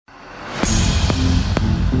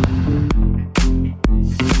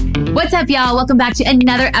What's up, y'all? Welcome back to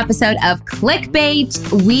another episode of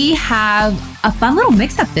Clickbait. We have a fun little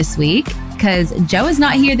mix-up this week because Joe is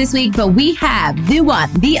not here this week, but we have the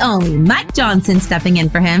one, the only, Mike Johnson stepping in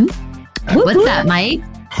for him. What's up, Mike?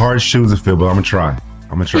 Hard shoes to fill, but I'm going to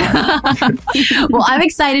try. Well, I'm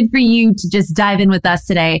excited for you to just dive in with us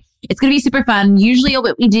today. It's going to be super fun. Usually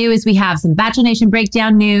what we do is we have some Bachelor Nation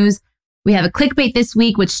breakdown news. We have a clickbait this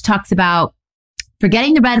week, which talks about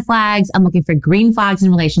forgetting the red flags. I'm looking for green flags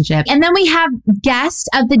in relationships. And then we have guest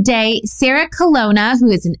of the day, Sarah Colonna,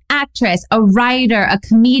 who is an actress, a writer, a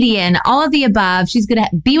comedian, all of the above. She's going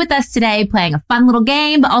to be with us today playing a fun little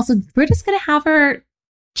game, but also we're just going to have her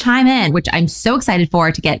chime in, which I'm so excited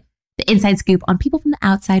for, to get the inside scoop on people from the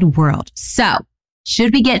outside world. So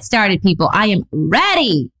should we get started, people? I am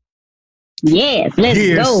ready. Yes, let's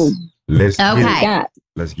go. Let's Okay. get it.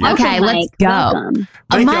 Let's get Okay, it. let's go. Welcome.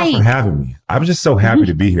 Thank Mike. y'all for having me. I'm just so happy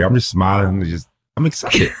to be here. I'm just smiling. I'm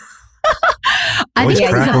excited. I think Voice this is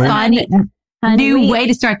a crackling. fun Honey, new way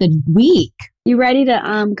to start the week. You ready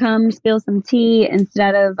to come spill some tea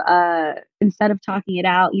instead of talking it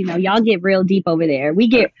out? You know, y'all get real deep over there. We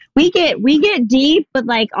get deep, but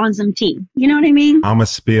like on some tea. You know what I mean? I'm going to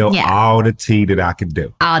spill Yeah. all the tea that I can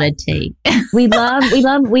do. Out of tea. We love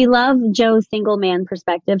Joe's single man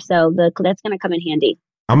perspective, so that's gonna come in handy.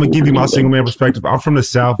 I'm going to give you my single man perspective. I'm from the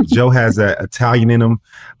South. Joe has that Italian in him.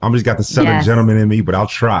 I'm just got the Southern Yes. gentleman in me, but I'll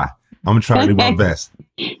try. I'm going to try to do my best.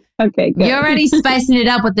 Okay, good. You're already spicing it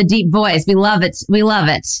up with the deep voice. We love it. We love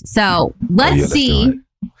it. So let's let's see. do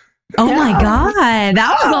it. Oh my God.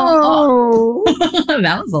 That was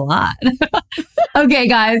that was a lot. Okay,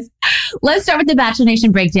 guys. Let's start with the Bachelor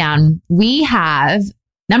Nation breakdown. We have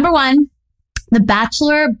number one, The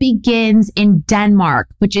Bachelor begins in Denmark,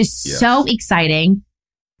 which is so exciting.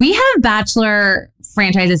 We have Bachelor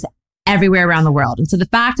franchises everywhere around the world. And so the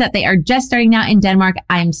fact that they are just starting out in Denmark,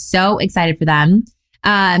 I'm so excited for them. We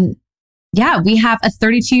have a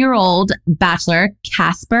 32-year-old Bachelor,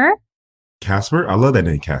 Casper. Casper? I love that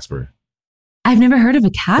name, Casper. I've never heard of a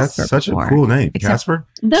Casper That's such before. a cool name. Except- Casper?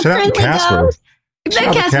 The Shout out to friendly Casper. ghost. Shout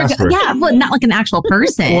out to Casper. Yeah, well, not like an actual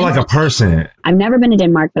person. Or like a person. I've never been to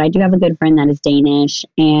Denmark, but I do have a good friend that is Danish,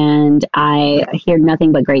 and I hear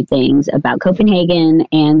nothing but great things about Copenhagen,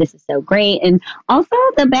 and this is so great. And also,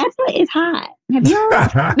 The Bachelor is hot. Have you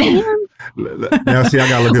all seen him? Now, see, I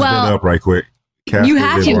got to look this Well, bit up right quick. Casper you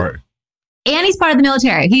have to. Denmark. And he's part of the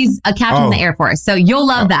military. He's a captain in the Air Force. So you'll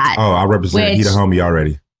love that. Oh, I represent. He the homie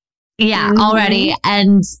already. Yeah, Mhm. already.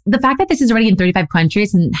 And the fact that this is already in 35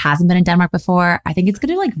 countries and hasn't been in Denmark before, I think it's going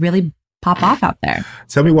to like really pop off out there.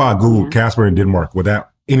 Tell me why I Googled Yeah. Casper in Denmark without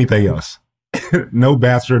anything else. No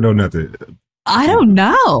bachelor, no nothing. I don't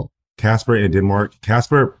know. Casper in Denmark.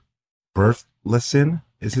 Casper Berthlessen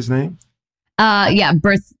is his name.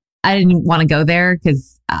 Birth. I didn't want to go there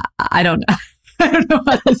because I don't know. I don't know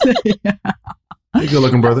what to say. Hey, good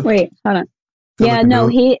looking brother. Wait, hold on. Good Yeah, looking no,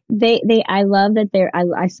 dude. I love that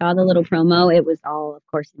I saw the little promo. It was all, of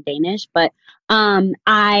course, in Danish, but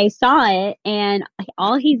I saw it, and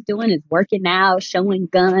all he's doing is working out, showing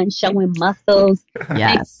guns, showing muscles.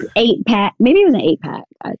 Yes. 8-pack, maybe it was an 8-pack.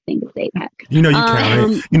 I think it was 8-pack. You know you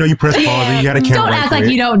count it. You know you press pause and you got to count. Don't right act like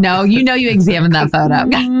quick. you don't know. You know you examined that photo.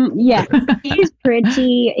 Yeah, he's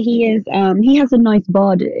pretty. He is. He has a nice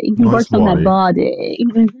body. He Nice works on that body.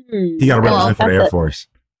 body. Mhm. He got to represent for the that's Air a- Force.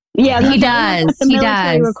 Yeah, He that's does. the He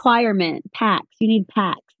military does. requirement. Packs. You need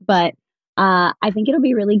packs. But I think it'll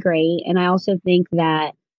be really great. And I also think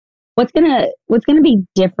that what's gonna be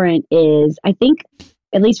different is, I think,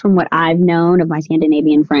 at least from what I've known of my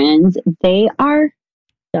Scandinavian friends, they are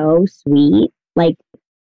so sweet, like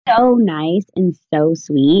so nice and so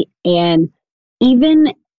sweet. And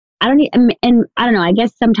even I don't know. I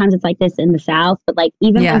guess sometimes it's like this in the South, but like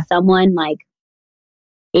even Yeah. when someone like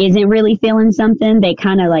isn't really feeling something, they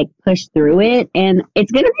kind of like push through it. And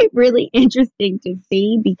it's going to be really interesting to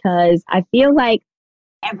see, because I feel like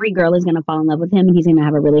every girl is going to fall in love with him, and he's going to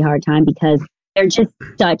have a really hard time because they're just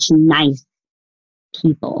such nice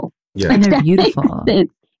people. Yeah. And they're That makes beautiful.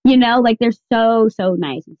 sense. You know, like they're so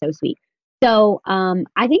nice and so sweet. So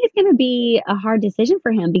I think it's going to be a hard decision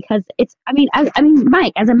for him, because it's, I mean,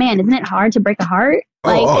 Mike, as a man, isn't it hard to break a heart?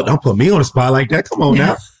 Oh, don't put me on the spot like that. Come on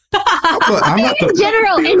now. I'm not In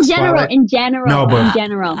general. No, but- in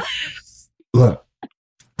general. Look,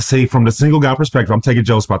 see, from the single guy perspective, I'm taking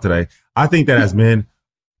Joe's spot today. I think that as men,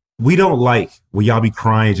 we don't like when y'all be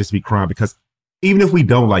crying, just be crying, because even if we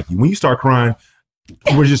don't like you, when you start crying,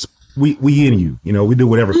 we're just, we in you, you know, we do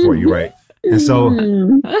whatever for you, right? And so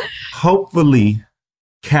hopefully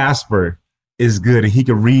Casper is good and he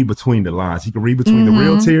can read between the lines. He can read between the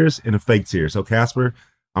real tears and the fake tears. So Casper,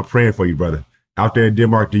 I'm praying for you, brother. out there in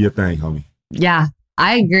Denmark, do your thing, homie. Yeah,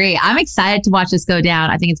 I agree. I'm excited to watch this go down.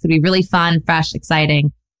 I think it's going to be really fun, fresh,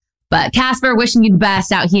 exciting. But Casper, wishing you the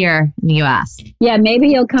best out here in the U.S. Yeah, maybe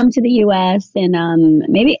you'll come to the U.S. and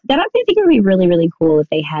maybe that I think it would be really, really cool if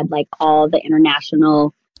they had like all the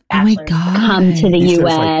international bachelors come to the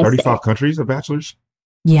U.S. Like 35 countries of bachelors.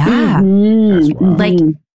 Yeah, Mm-hmm. like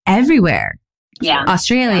everywhere. Yeah,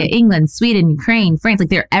 Australia, England, Sweden, Ukraine, France, like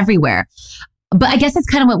they're everywhere. But I guess that's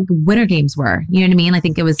kind of what Winter Games were. You know what I mean? I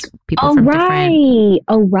think it was people from different.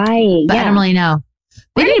 Oh, right. But I don't really know.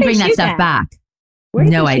 They need to bring that stuff back.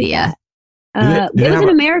 No idea. It was in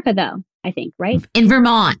America, though, I think, right? In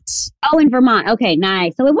Vermont. Oh, in Vermont. Okay,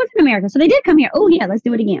 nice. So it was in America. So they did come here. Oh, yeah, let's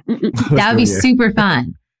do it again. That would be super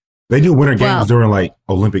fun. They do Winter Games during like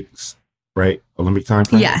Olympics, right? Olympic time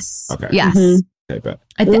frame? Yes. Okay. Yes. Okay, bet.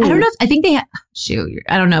 I don't know. I think they had,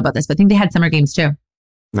 I don't know about this, but I think they had Summer Games too.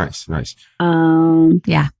 Nice.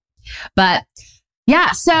 Yeah. But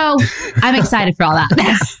yeah, so I'm excited for all that.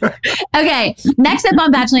 Okay, next up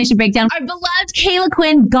on Bachelor Nation Breakdown, our beloved Kayla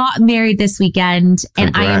Quinn got married this weekend,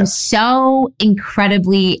 and I am so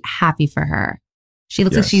incredibly happy for her. She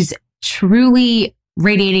looks like she's truly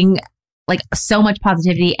radiating like so much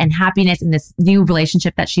positivity and happiness in this new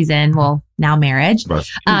relationship that she's in. Well, now marriage.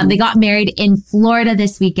 They got married in Florida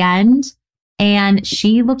this weekend, and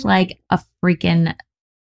she looked like a freaking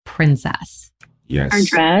princess. Yes. Her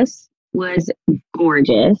dress was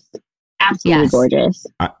gorgeous. Absolutely gorgeous.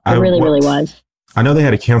 It really was. I know they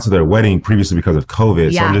had to cancel their wedding previously because of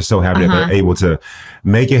COVID. So I'm just so happy that they're able to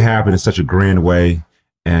make it happen in such a grand way.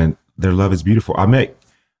 And their love is beautiful. I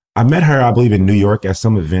met her, I believe, in New York at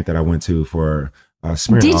some event that I went to for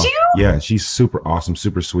Smirnoff. Did you? Yeah, she's super awesome,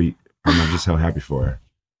 super sweet. I'm just so happy for her.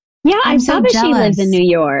 Yeah, I saw so that jealous. she lives in New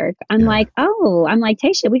York. I'm like,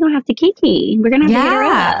 Tasha, we're going to have to kiki. We're going to have to get her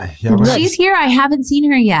up. Yeah, right. She's here. I haven't seen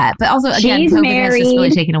her yet. But also, again, She's COVID married. has just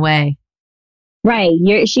really taken away. Right.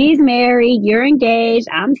 She's married. You're engaged.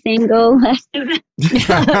 I'm single. Let's do it.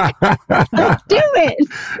 Let's do it.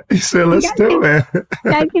 He said, let's do it.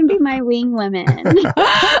 That can be my wing woman.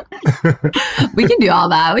 We can do all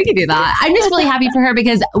that. We can do that. I'm just really happy for her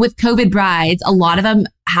because with COVID brides, a lot of them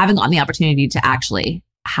haven't gotten the opportunity to actually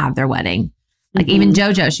have their wedding. Like even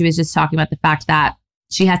JoJo, she was just talking about the fact that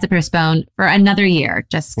she has to postpone for another year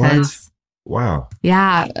just because. Wow.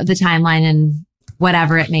 Yeah, the timeline and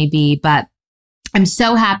whatever it may be. But I'm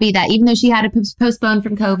so happy that even though she had to postpone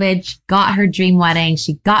from COVID, she got her dream wedding.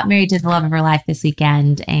 She got married to the love of her life this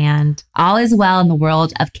weekend, and all is well in the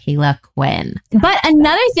world of Kayla Quinn. But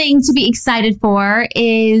another thing to be excited for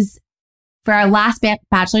is for our last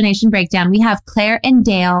Bachelor Nation breakdown, we have Claire and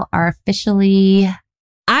Dale are officially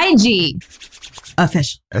IG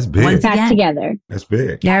official. That's big. Once Back again, together. That's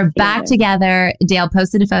big. they're back together. Dale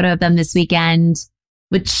posted a photo of them this weekend,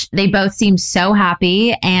 which they both seem so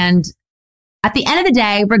happy. And at the end of the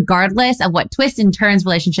day, regardless of what twists and turns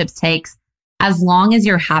relationships takes, as long as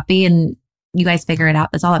you're happy and you guys figure it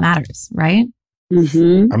out, that's all that matters, right?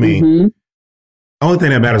 Mm-hmm. I mean, the only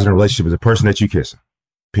thing that matters in a relationship is the person that you kiss.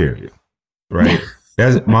 Period. Right?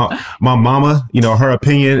 That's my mama, you know, her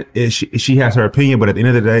opinion is she has her opinion, but at the end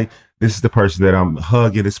of the day, this is the person that I'm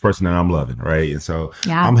hugging, this person that I'm loving, right? And so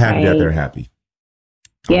I'm happy that they're happy.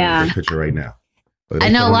 I'm a picture right now. I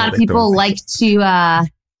know a lot of people like to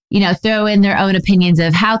throw in their own opinions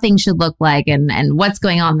of how things should look like and what's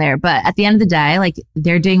going on there. But at the end of the day, like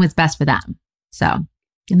they're doing what's best for them. So,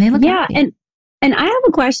 and they look happy. And I have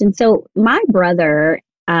a question. So my brother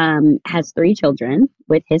has 3 children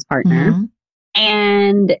with his partner,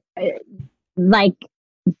 and like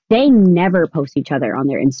they never post each other on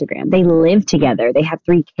their Instagram. They live together. They have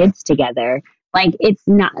 3 kids together. Like it's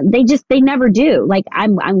not, they never do. Like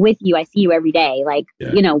I'm with you. I see you every day. Like,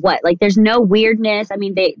 you know what, like there's no weirdness. I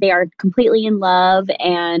mean, they are completely in love,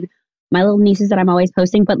 and my little nieces that I'm always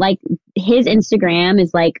posting, but like his Instagram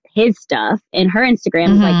is like his stuff and her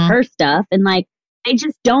Instagram is like her stuff. And like, they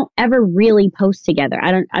just don't ever really post together.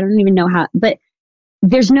 I don't even know how, but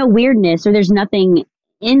there's no weirdness or there's nothing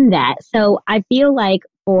in that. So I feel like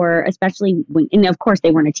especially when, and of course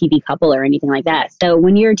they weren't a TV couple or anything like that. So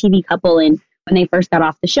when you're a TV couple and when they first got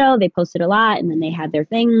off the show, they posted a lot, and then they had their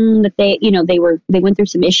thing that they went through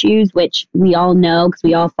some issues, which we all know because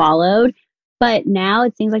we all followed. But now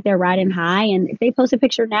it seems like they're riding high, and if they post a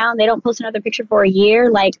picture now and they don't post another picture for a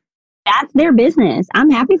year, like that's their business.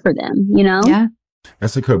 I'm happy for them, you know? Yeah.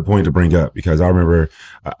 That's a good point to bring up, because I remember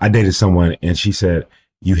I dated someone and she said,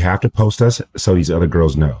 you have to post us so these other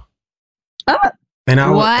girls know. Oh, and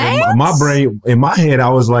in my brain, in my head, I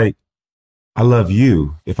was like, I love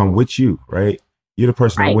you if I'm with you, right? You're the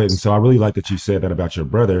person I'm with. And so I really like that you said that about your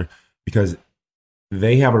brother, because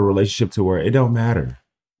they have a relationship to where it don't matter.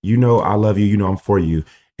 You know, I love you. You know, I'm for you.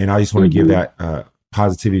 And I just want to give that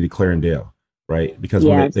positivity to Claire and Dale, right? Because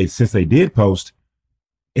when they since they did post,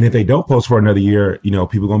 and if they don't post for another year, you know,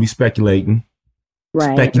 people are going to be speculating.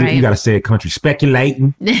 Right. You got to say it country,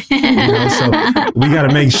 speculating. You know, so we got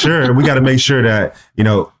to make sure that, you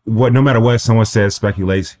know, no matter what someone says,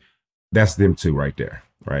 speculates, that's them too right there.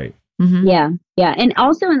 Right. Mm-hmm. Yeah. Yeah. And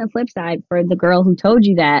also on the flip side, for the girl who told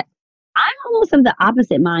you that, I'm almost of the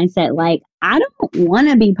opposite mindset. Like, I don't want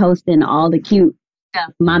to be posting all the cute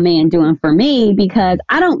stuff my man doing for me, because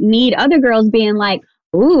I don't need other girls being like,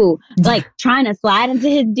 ooh, like trying to slide into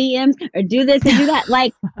his DMs or do this and do that.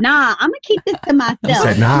 Like, nah, I'm gonna keep this to myself.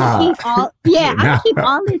 Said, nah. I'm gonna keep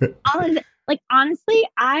all this. Like, honestly,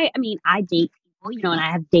 I mean, I date people, you know, and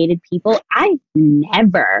I have dated people. I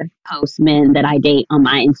never post men that I date on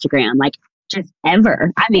my Instagram, like, just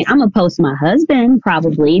ever. I mean, I'm gonna post my husband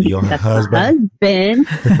probably because that's my husband,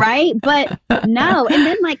 right? But no, and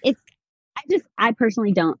then like I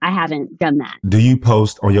personally don't. I haven't done that. Do you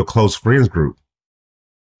post on your close friends group?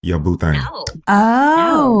 Your boo thing. No.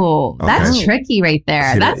 Oh, no. That's tricky right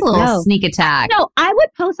there. That's a little sneak attack. No, I would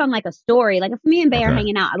post on like a story. Like if me and Bay are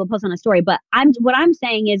hanging out, I would post on a story. But what I'm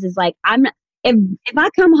saying is like, I'm not, if I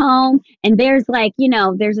come home and there's like, you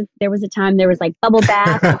know, there was a time there was like bubble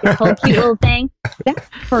bath, like this whole cute little thing. That's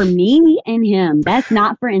for me and him. That's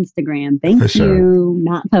not for Instagram. Thank you.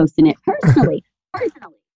 Not posting it personally,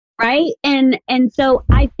 right? And so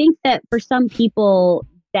I think that for some people,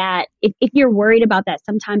 that if you're worried about that,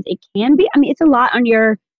 sometimes it can be, I mean, it's a lot on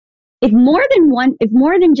if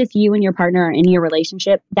more than just you and your partner in your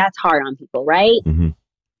relationship, that's hard on people, right? Mm-hmm.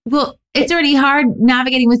 Well, it's already hard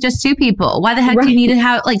navigating with just two people. Why the heck do you need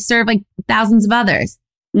to serve like thousands of others?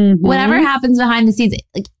 Mm-hmm. Whatever happens behind the scenes,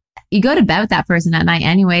 like you go to bed with that person at night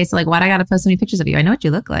anyway. So like, why do I got to post so many pictures of you? I know what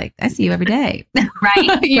you look like. I see you every day.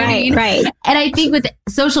 Right. You know what I mean? Right. And I think with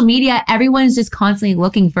social media, everyone's just constantly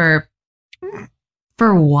looking for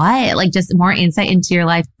what? Like just more insight into your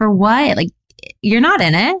life for what? Like you're not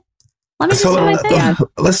in it. Let me just do my thing.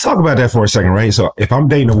 Let's talk about that for a second, right? So if I'm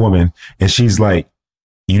dating a woman and she's like,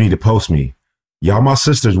 you need to post me. Y'all my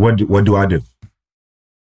sisters, what do I do?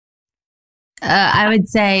 I would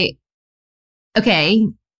say, okay.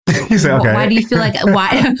 You say, okay. Why do you feel like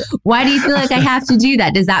why do you feel like I have to do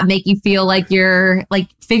that? Does that make you feel like you're like,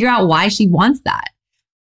 figure out why she wants that?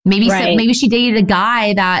 Maybe maybe she dated a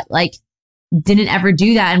guy that like didn't ever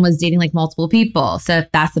do that and was dating like multiple people. So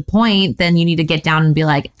if that's the point, then you need to get down and be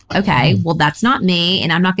like, okay, well, that's not me.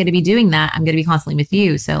 And I'm not going to be doing that. I'm going to be constantly with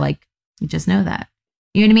you. So like, you just know that.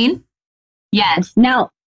 You know what I mean? Yes. Now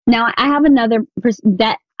I have another person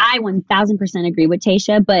that I 1000% agree with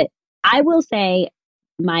Tasha, but I will say,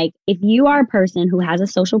 Mike, if you are a person who has a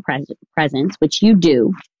social presence, which you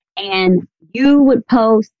do, and you would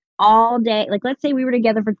post all day, like let's say we were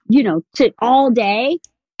together for, all day,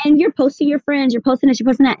 and you're posting your friends, you're posting this, you're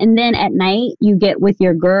posting that. And then at night you get with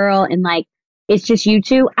your girl and like, it's just you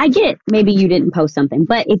two. I get maybe you didn't post something,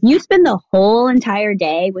 but if you spend the whole entire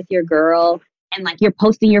day with your girl and like you're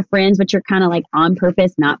posting your friends, but you're kind of like on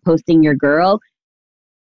purpose, not posting your girl,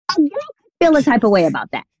 you feel a type of way about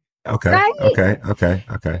that. Okay. Right?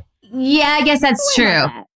 Okay. Yeah, I guess that's true.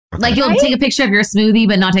 Like you'll take a picture of your smoothie,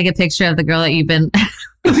 but not take a picture of the girl that you've been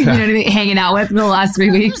you know what I mean, hanging out with for the last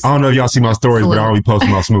 3 weeks. I don't know if y'all see my stories, but I always post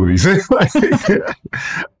my smoothies.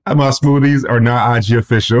 My smoothies are not IG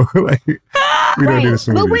official. Like, we don't do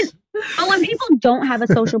smoothies. But when people don't have a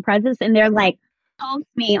social presence and they're like, post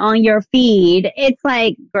me on your feed, it's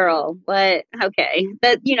like, girl, what? Okay.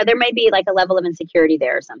 That, there may be like a level of insecurity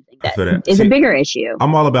there or something that is a bigger issue.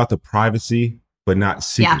 I'm all about the privacy, but not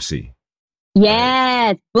secrecy.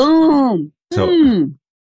 Yeah. Yes. Boom. So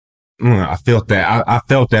I felt that. I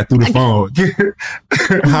felt that through the phone.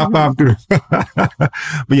 High five through the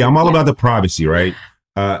But yeah, I'm all about the privacy, right?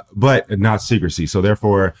 But not secrecy. So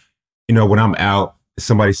therefore, when I'm out,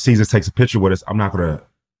 somebody sees us, takes a picture with us, I'm not going to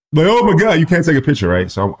like, oh my God, you can't take a picture,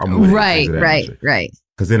 right? So I'm right.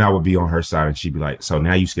 Because then I would be on her side and she'd be like, so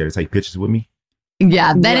now you scared to take pictures with me?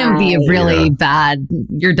 Yeah, then it would be really bad.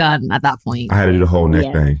 You're done at that point. I had to do the whole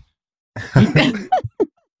neck thing.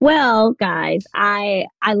 Well, guys, I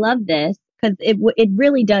love this because it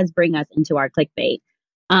really does bring us into our clickbait,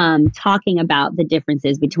 talking about the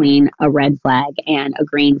differences between a red flag and a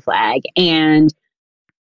green flag. And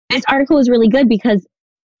this article is really good because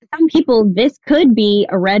some people, this could be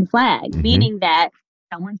a red flag, meaning that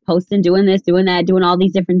someone's posting, doing this, doing that, doing all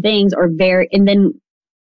these different things, and then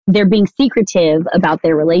they're being secretive about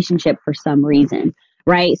their relationship for some reason,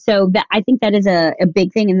 right? So I think that is a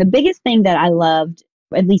big thing. And the biggest thing that I loved,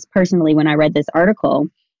 at least personally, when I read this article,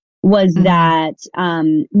 was that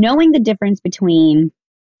knowing the difference between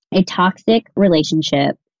a toxic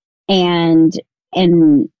relationship and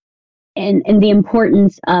the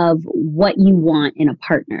importance of what you want in a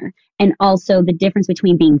partner, and also the difference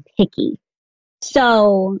between being picky.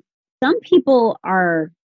 So some people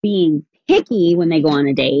are being picky when they go on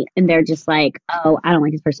a date, and they're just like, oh, I don't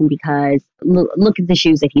like this person because look at the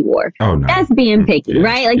shoes that he wore. Oh, no. That's being picky,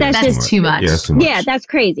 right? Like that's just too much. Yeah, that's too much. Yeah, that's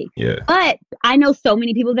crazy. Yeah. But I know so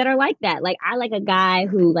many people that are like that. Like, I like a guy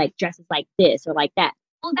who like dresses like this or like that.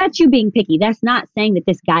 Well, that's you being picky. That's not saying that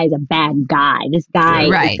this guy is a bad guy. This guy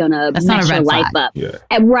is going to mess your life up. Yeah.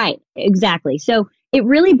 Right. Exactly. So it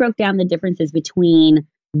really broke down the differences between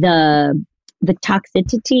the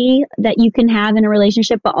toxicity that you can have in a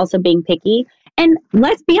relationship, but also being picky. And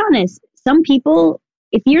let's be honest, some people,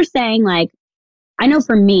 if you're saying like, I know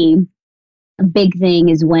for me, a big thing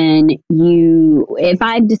is if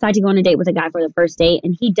I decide to go on a date with a guy for the first date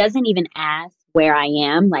and he doesn't even ask where I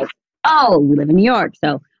am, like, oh, we live in New York.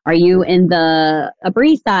 So are you in the Upper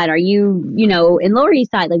East Side? Are you, in Lower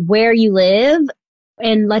East Side? Like where you live?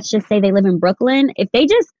 And let's just say they live in Brooklyn. If they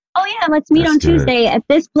just, oh yeah, let's meet on Tuesday at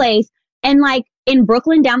this place. And like in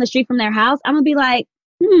Brooklyn down the street from their house, I'm going to be like,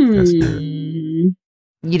 You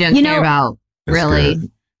don't care about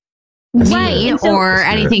really me or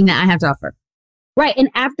anything that I have to offer. Right. And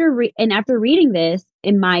after reading this,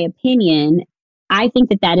 in my opinion, I think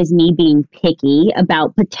that is me being picky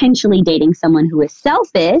about potentially dating someone who is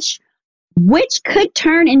selfish, which could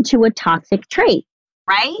turn into a toxic trait,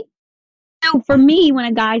 right? So for me, when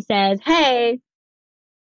a guy says, hey,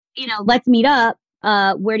 let's meet up,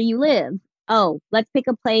 where do you live? Oh, let's pick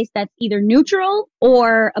a place that's either neutral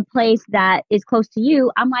or a place that is close to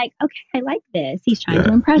you. I'm like, okay, I like this. He's trying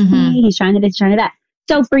to impress me. He's trying to this, trying to that.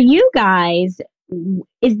 So for you guys,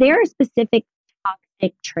 is there a specific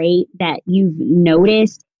toxic trait that you've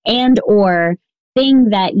noticed and or thing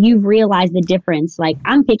that you've realized the difference? Like,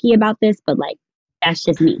 I'm picky about this, but like, that's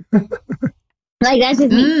just me. Like, that's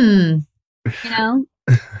just me.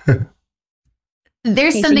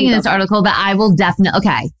 There's something in this article that I will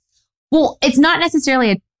definitely, well, it's not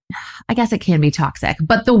necessarily I guess it can be toxic,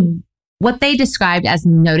 but what they described as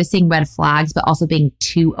noticing red flags, but also being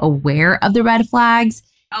too aware of the red flags.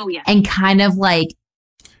 Oh yeah. And kind of like,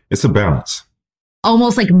 it's a balance.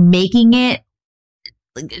 Almost like making it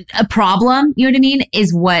a problem, you know what I mean?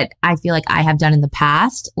 Is what I feel like I have done in the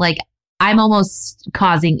past. Like I'm almost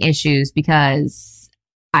causing issues because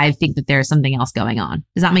I think that there's something else going on.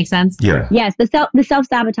 Does that make sense? Yeah. Yes. The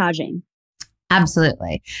self-sabotaging.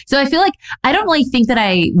 Absolutely. So I feel like I don't really think that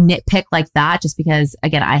I nitpick like that just because,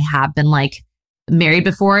 again, I have been like married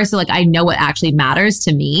before. So like I know what actually matters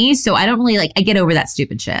to me. So I don't really I get over that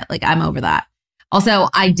stupid shit. Like I'm over that. Also,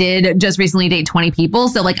 I did just recently date 20 people.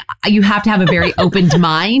 So like you have to have a very opened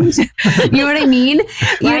mind. You know what I mean?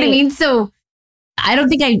 You know what I mean? So I don't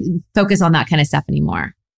think I focus on that kind of stuff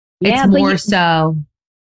anymore. Yeah, it's more so.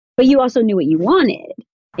 But you also knew what you wanted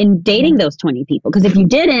in dating those 20 people. Because if you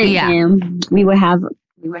didn't, we would have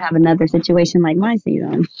another situation like my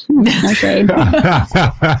season. Okay.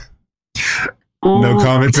 No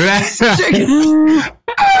comment to that.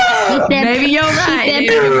 Maybe you're right.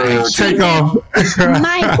 Take off.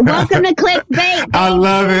 Mike, welcome to Clickbait. I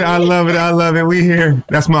love it. We here.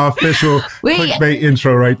 That's my official Clickbait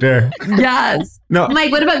intro right there. Yes. No,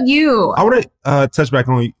 Mike, what about you? I want to touch back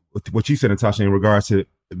on what you said, Natasha, in regards to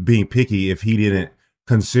being picky if he didn't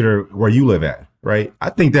consider where you live at, right? I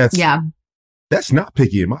think that's not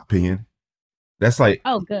picky in my opinion. That's like,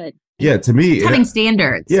 oh, good. Yeah, to me, it's having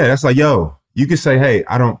standards. Yeah, that's like, yo, you can say, hey,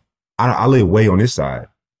 I live way on this side.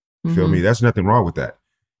 You feel me? There's nothing wrong with that.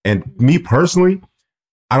 And me personally,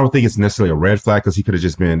 I don't think it's necessarily a red flag because he could have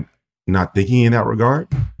just been not thinking in that regard.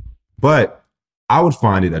 But I would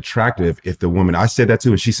find it attractive if the woman I said that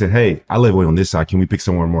to and she said, hey, I live way on this side. Can we pick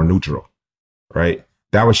somewhere more neutral? Right?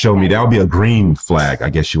 That would show me, that would be a green flag, I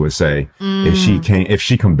guess you would say. If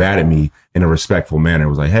she combated me in a respectful manner,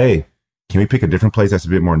 was like, hey, can we pick a different place that's a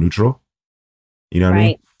bit more neutral? You know what I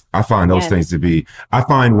mean? I find those things to be, I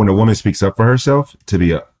find when a woman speaks up for herself to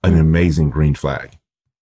be an amazing green flag.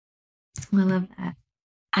 I love that.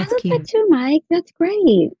 I love that too, Mike. That's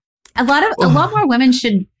great. A lot more women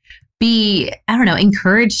should be, I don't know,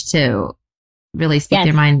 encouraged to really speak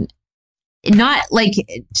their mind. Not like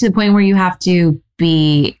to the point where you have to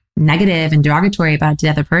be negative and derogatory about it to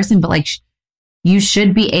the other person, but like you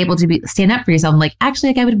should be able to stand up for yourself. Like, actually,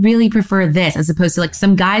 like I would really prefer this, as opposed to like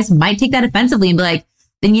some guys might take that offensively and be like,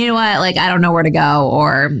 then you know what? Like, I don't know where to go,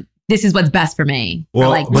 or this is what's best for me. Well,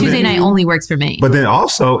 or like Tuesday night only works for me. But then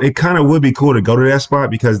also it kind of would be cool to go to that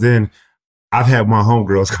spot because then I've had my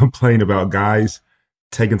homegirls complain about guys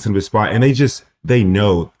take him to the spot, and they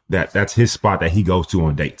know that that's his spot that he goes to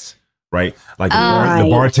on dates, right? Like the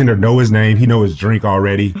bartender know his name, he know his drink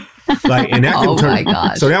already, like, and that can my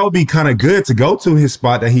gosh. So that would be kind of good to go to his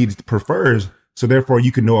spot that he prefers. So therefore,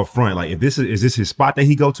 you can know up front, like, if this is this his spot that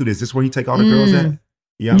he go to? Is this where he take all the girls at?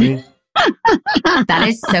 You know what I mean? That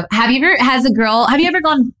is so. Have you ever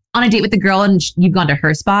gone on a date with a girl and you've gone to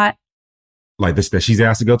her spot? Like this that she's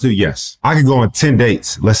asked to go to? Yes. I could go on 10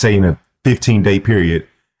 dates, let's say in a 15-day period,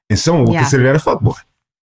 and someone will consider that a fuckboy.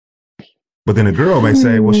 But then a girl may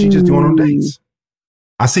say, well, she just doing on dates.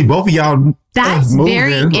 I see both of y'all. That's moving.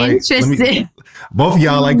 very interesting. Both of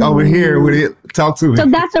y'all like over here with it. Talk to me. So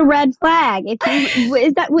that's a red flag. If you,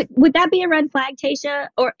 would that be a red flag, Tasha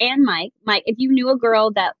and Mike? Mike, if you knew a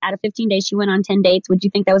girl that out of 15 days she went on 10 dates, would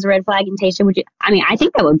you think that was a red flag? And Tasha, would you? I mean, I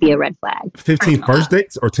think that would be a red flag. 15 first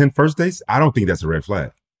dates or 10 first dates? I don't think that's a red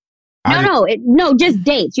flag. No, just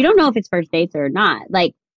dates. You don't know if it's first dates or not.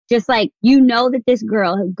 Like, just like, you know that this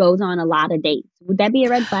girl goes on a lot of dates. Would that be a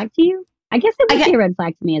red flag to you? I guess it would be a red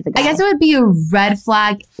flag to me as a guy. I guess it would be a red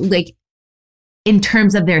flag, like, in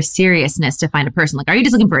terms of their seriousness to find a person. Like, are you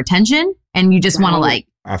just looking for attention and you just want to, like,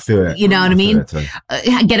 I feel that. You know what I mean?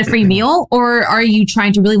 Get a free meal? Or are you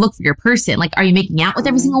trying to really look for your person? Like, are you making out with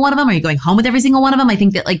every single one of them? Are you going home with every single one of them? I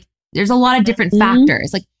think that, like, there's a lot of different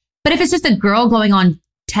factors. Like, but if it's just a girl going on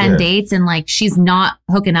 10 dates and, like, she's not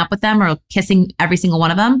hooking up with them or kissing every single one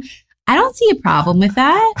of them, I don't see a problem with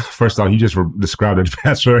that. First off, you just described a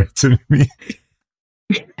bachelorette to me.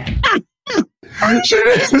 She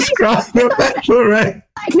just described a bachelorette.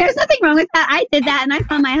 Like, there's nothing wrong with that. I did that and I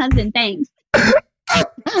found my husband. Thanks.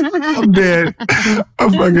 I'm dead.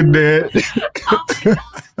 I'm fucking dead. Oh my God.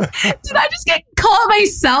 Did I just get caught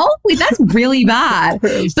myself? Wait, that's really bad.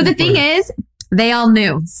 But the thing is, they all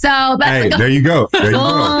knew. So that's there you go. There you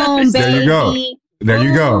go. There you go. There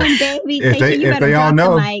you go. Baby. If they all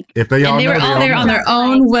know, they were all there on their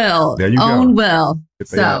own will. There you go. Own will.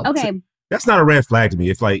 So okay, that's not a red flag to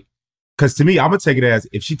me. If like, because to me, I'm gonna take it as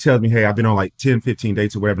if she tells me, "Hey, I've been on like 10, 15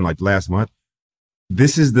 dates or whatever, in like last month."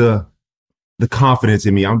 This is the confidence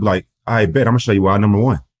in me. I'm like, I bet I'm gonna show you why. Number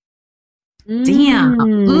one. Damn.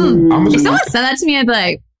 If someone said that to me, I'd be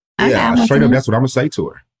like, okay, yeah, straight up. That's what I'm gonna say to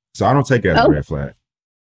her. So I don't take it as a red flag.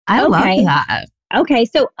 I love that. Okay,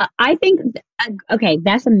 so I think,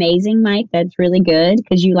 that's amazing, Mike. That's really good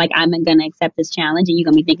because you like, I'm going to accept this challenge and you're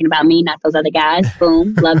going to be thinking about me, not those other guys.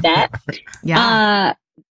 Boom. Love that. Yeah.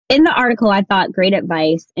 In the article, I thought great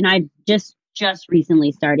advice, and I just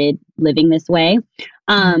recently started living this way.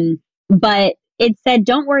 But it said,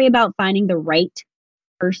 don't worry about finding the right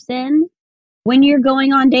person when you're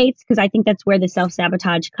going on dates, because I think that's where the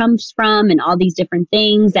self-sabotage comes from and all these different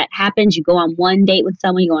things that happens. You go on one date with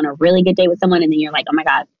someone, you go on a really good date with someone, and then you're like, oh my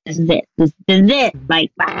God, this is it. This is it.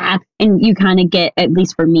 Like, and you kind of get, at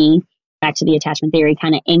least for me, back to the attachment theory,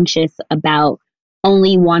 kind of anxious about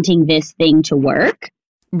only wanting this thing to work.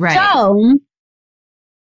 Right. So,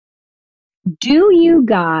 do you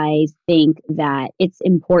guys think that it's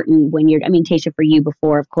important when you're, I mean, Tasha, for you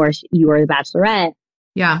before, of course, you were the Bachelorette.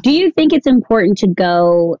 Yeah. Do you think it's important to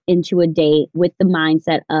go into a date with the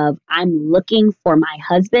mindset of, I'm looking for my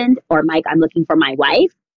husband, or Mike, I'm looking for my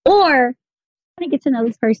wife, or I want to get to know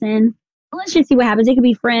this person. Let's just see what happens. It could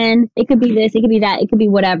be friend. It could be this. It could be that. It could be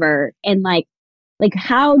whatever. And like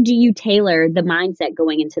how do you tailor the mindset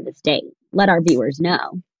going into this date? Let our viewers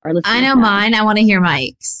know. Or I know mine. I want to hear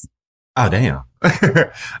Mike's. Oh, damn.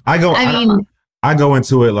 I go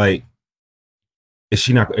into it like,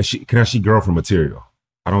 can she girlfriend material?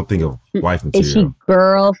 I don't think of wife material. Is she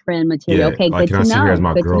girlfriend material? Yeah, okay, like, good can to I see know. her as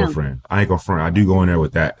my Good girlfriend? I ain't gonna front. I do go in there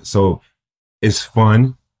with that. So it's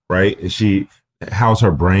fun, right? How's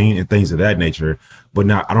her brain and things of that nature? But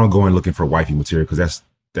not, I don't go in looking for wifey material because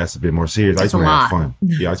that's a bit more serious. I just want to have fun.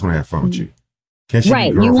 Yeah, I just want to have fun with you. Can she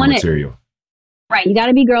be girlfriend material? Right, you got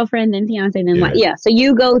to be girlfriend, then fiance, then wife. Yeah, so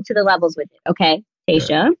you go to the levels with it. Okay,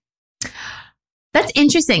 Tasha. Yeah. That's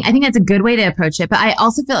interesting. I think that's a good way to approach it. But I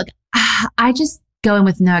also feel like I just go in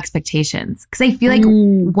with no expectations, because I feel like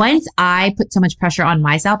once I put so much pressure on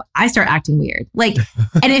myself, I start acting weird. Like,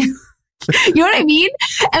 and if you know what I mean?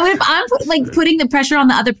 And if I'm putting the pressure on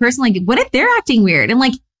the other person, like, what if they're acting weird? And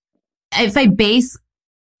like, if I base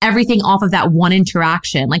everything off of that one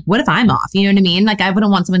interaction, like, what if I'm off? You know what I mean? Like, I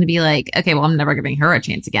wouldn't want someone to be like, okay, well, I'm never giving her a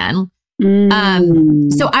chance again.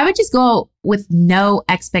 So I would just go with no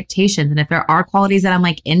expectations. And if there are qualities that I'm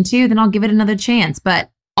like into, then I'll give it another chance.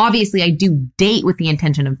 But obviously I do date with the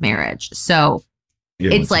intention of marriage. So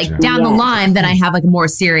it's like down the line, then I have like a more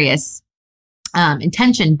serious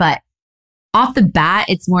intention. But off the bat,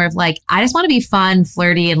 it's more of like, I just want to be fun,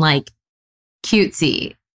 flirty, and like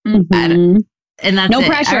cutesy. And that's No it.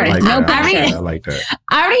 pressure. I like No that. pressure. I like that.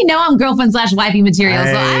 I already know I'm girlfriend/wifey material,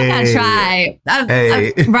 so I'm gonna try.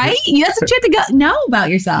 Hey. Right? That's what you have to know about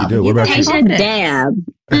yourself. You do. What about you? Take a dab.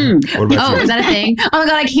 What about Oh, you? is that a thing? Oh my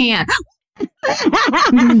God, I can't.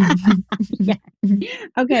 Yeah.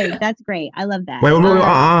 Okay, that's great. I love that. Wait, How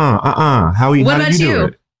What do about you do you?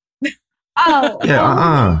 it? Oh,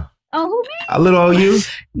 Yeah, oh, who me? A little old you.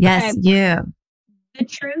 Yes, you. The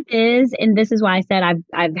truth is, and this is why I said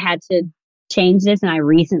I've had to change this, and I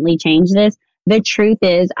recently changed this. The truth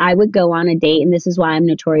is, I would go on a date, and this is why I'm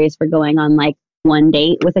notorious for going on like one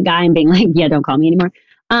date with a guy and being like, "Yeah, don't call me anymore."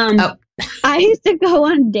 Oh. I used to go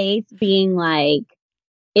on dates being like,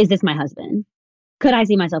 "Is this my husband? Could I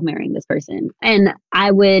see myself marrying this person?" And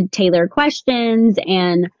I would tailor questions,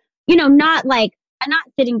 and not like. I'm not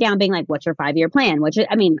sitting down being like, "What's your 5-year plan?"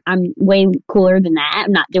 I mean, I'm way cooler than that.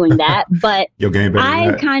 I'm not doing that, but Your game better than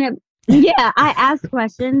I that. kind of, I ask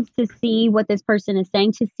questions to see what this person is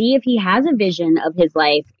saying, to see if he has a vision of his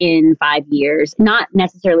life in 5 years. Not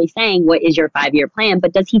necessarily saying, "What is your 5-year plan?"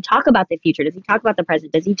 But does he talk about the future? Does he talk about the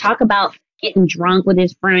present? Does he talk about getting drunk with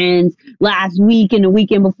his friends last week and the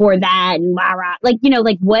weekend before that? And rah, rah. Like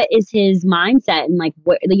what is his mindset? And like,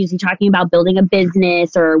 what is he talking about building a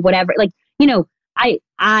business or whatever?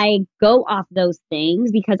 I go off those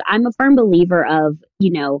things because I'm a firm believer of,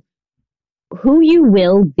 who you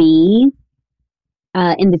will be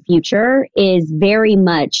in the future is very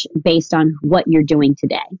much based on what you're doing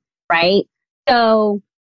today, right? So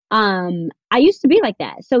I used to be like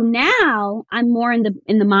that. So now I'm more in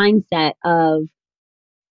the mindset of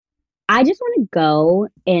I just want to go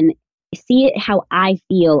and see it how I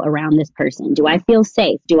feel around this person. Do I feel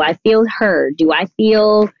safe? Do I feel heard? Do I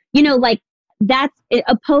feel, like that's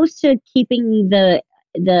opposed to keeping the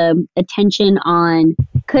attention on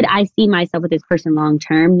could I see myself with this person long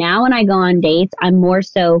term. Now when I go on dates, I'm more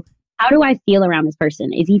so how do I feel around this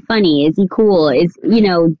person? Is he funny? Is he cool?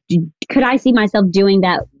 Could I see myself doing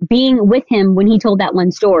that, being with him when he told that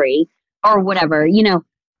one story or whatever,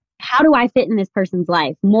 how do I fit in this person's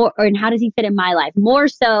life more, and how does he fit in my life more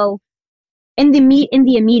so in the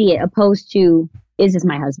immediate opposed to is this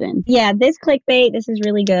my husband? Yeah, this clickbait, this is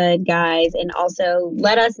really good, guys. And also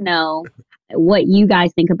let us know what you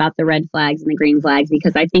guys think about the red flags and the green flags,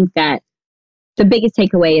 because I think that the biggest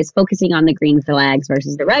takeaway is focusing on the green flags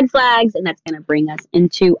versus the red flags. And that's going to bring us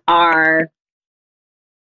into our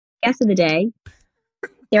guest of the day,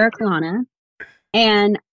 Sarah Colonna.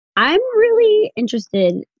 And I'm really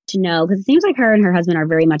interested to know, because it seems like her and her husband are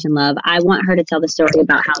very much in love. I want her to tell the story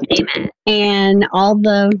about how they met and all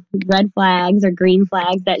the red flags or green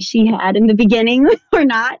flags that she had in the beginning or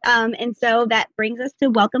not. And so that brings us to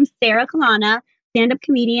welcome Sarah Colonna, stand-up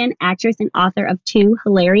comedian, actress, and author of 2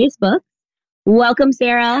 hilarious books. Welcome,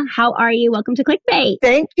 Sarah. How are you? Welcome to Clickbait.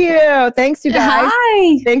 Thank you. Thanks, you guys.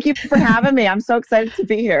 Hi. Thank you for having me. I'm so excited to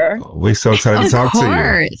be here. We're so excited to Of talk to you.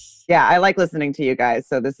 course. Yeah, I like listening to you guys.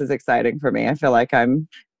 So this is exciting for me. I feel like I'm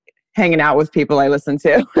hanging out with people I listen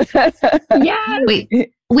to. Yeah. Wait.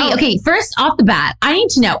 Okay. First off the bat, I need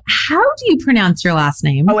to know, how do you pronounce your last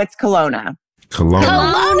name? Oh, it's Colonna. Colonna.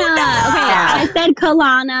 Colonna. Okay, I said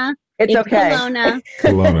Colonna. It's okay. Colonna.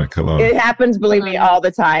 Colonna. It happens, believe me, Colonna. all the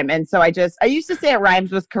time. And so I used to say it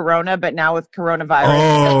rhymes with Corona, but now with coronavirus.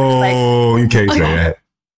 Oh, you can't say that.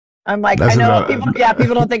 I'm like, That's I know about-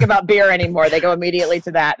 people don't think about beer anymore. They go immediately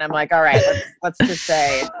to that. And I'm like, all right, let's just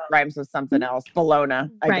say it rhymes with something else.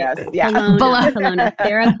 Bologna, I guess. Yeah. Colonna.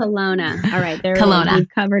 Sarah Colonna. All right. There Colonna. We've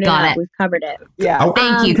covered it. Got it. We've covered it. Yeah. Oh,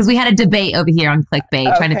 Thank you, because we had a debate over here on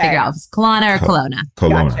Clickbait trying to Okay. figure out if it's Colonna or Colonna.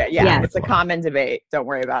 Colonna. Gotcha. Yeah. Yeah. It's a common debate. Don't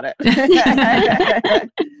worry about it.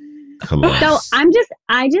 Colonna. So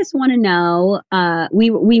I just want to know,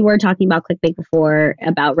 we were talking about clickbait before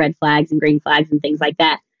about red flags and green flags and things like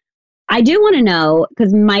that. I do want to know,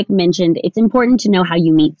 because Mike mentioned it's important to know how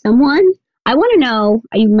you meet someone. I want to know,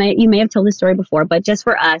 you may have told this story before, but just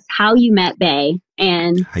for us, how you met Bay,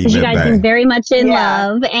 and because you guys seem very much in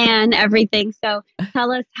love and everything. So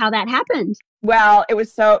tell us how that happened. Well, it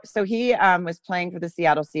was so he was playing for the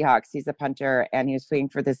Seattle Seahawks. He's a punter, and he was playing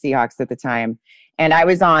for the Seahawks at the time. And I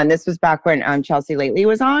was on, this was back when Chelsea Lately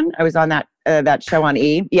was on. I was on that show on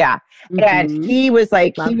E. Yeah. Mm-hmm. And he was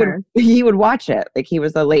like, he would watch it. Like he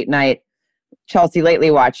was a late night Chelsea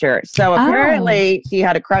Lately watcher. So apparently he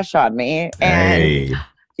had a crush on me. And Hey.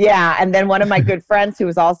 yeah. And then one of my good friends who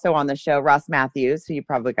was also on the show, Ross Matthews, who you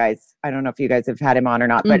probably guys, I don't know if you guys have had him on or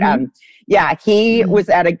not, but yeah, he was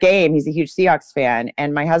at a game. He's a huge Seahawks fan.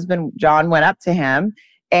 And my husband, John, went up to him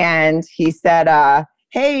and he said,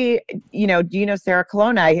 hey, do you know Sarah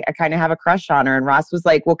Colonna? I kind of have a crush on her. And Ross was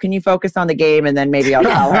like, well, can you focus on the game and then maybe I'll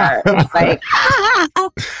tell her?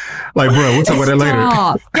 Like, bro, we'll talk about that later.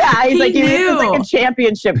 Yeah, he's like, it's like a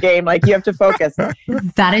championship game. Like, you have to focus.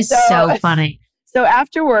 That is so funny. So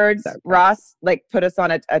afterwards, Ross put us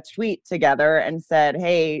on a tweet together and said,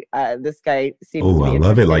 hey, this guy seems to be I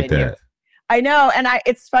love it like that. You. I know. And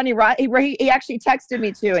it's funny. He actually texted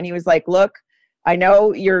me too. And he was like, look, I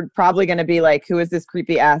know you're probably going to be like, who is this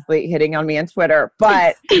creepy athlete hitting on me on Twitter?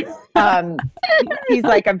 But he's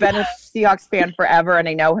like, I've been a Seahawks fan forever, and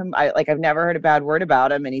I know him. I've never heard a bad word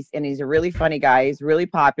about him, and he's a really funny guy. He's really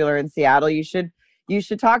popular in Seattle. You should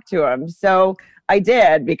talk to him. So I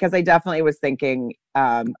did, because I definitely was thinking.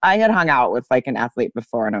 I had hung out with an athlete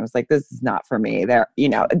before, and I was like, this is not for me.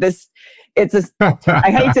 It's I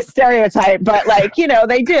hate to stereotype, but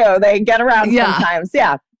they get around sometimes.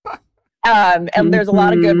 Yeah. And there's a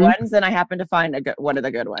lot of good ones, and I happened to find one of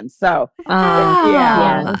the good ones. So,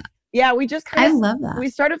 yeah, I love that. We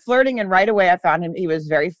started flirting, and right away I found him. He was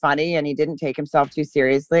very funny, and he didn't take himself too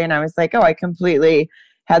seriously. And I was like, oh, I completely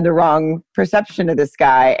had the wrong perception of this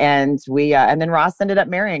guy. And and then Ross ended up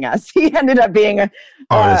marrying us. He ended up being a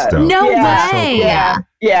no way. Yeah.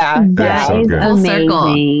 That is so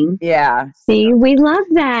amazing. Yeah. See, we love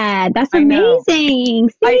that. That's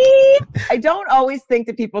amazing. See? I don't always think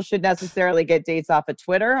that people should necessarily get dates off of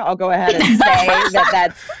Twitter. I'll go ahead and say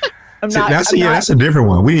that's that's a different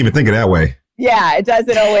one. We didn't even think of that way. Yeah, it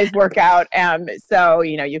doesn't always work out. So,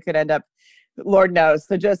 you could end up, Lord knows.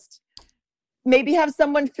 So just maybe have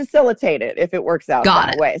someone facilitate it if it works out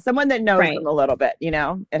that way. Someone that knows them a little bit,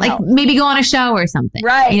 and maybe go on a show or something.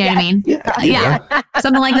 Right. You know what I mean? Yeah.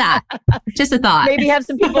 Something like that. Just a thought. Maybe have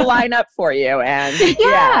some people line up for you and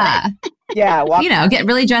get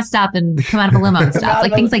really dressed up and come out of a limo and stuff.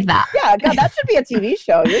 Things like that. Yeah, God, that should be a TV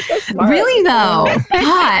show. You're so smart. Really though.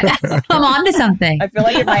 God. I'm on to something. I feel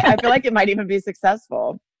like it might even be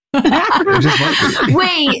successful.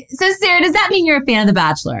 Wait, so Sarah, does that mean you're a fan of The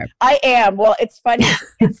Bachelor? I am. Well, it's funny.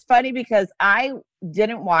 It's funny because I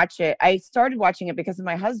didn't watch it. I started watching it because of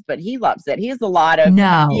my husband. He loves it. He has a lot of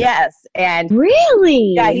yes, and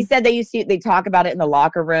really, yeah. He said they talk about it in the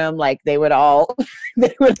locker room. They would all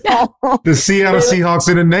the Seattle Seahawks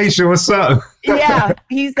in the nation. What's up? Yeah,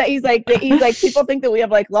 he's like people think that we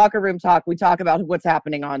have locker room talk. We talk about what's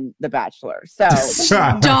happening on The Bachelor. So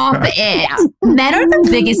stop it. Yeah. Men are the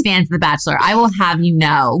biggest fans of The Bachelor. I will have you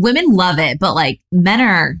know. Women love it, but men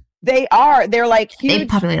are. They are. They're huge.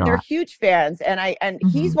 They're huge fans, and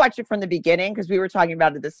he's watched it from the beginning because we were talking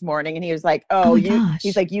about it this morning, and he was like,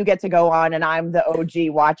 he's like, you get to go on, and I'm the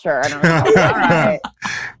OG watcher, and I was like, all right.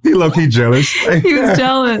 He low-key jealous. He was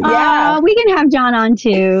jealous. Yeah, we can have John on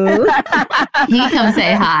too. He can come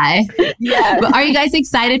say hi. Yeah. Are you guys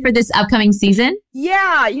excited for this upcoming season?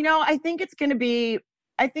 Yeah, I think it's gonna be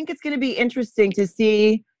interesting to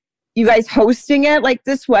see you guys hosting it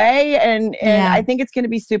this way. And I think it's going to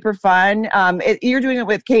be super fun. You're doing it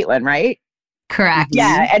with Caitlin, right? Correct.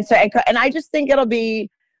 Yeah. And I just think it'll be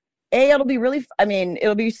really,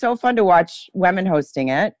 it'll be so fun to watch women hosting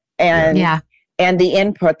it and the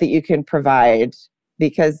input that you can provide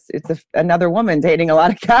because it's another woman dating a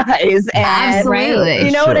lot of guys. And absolutely.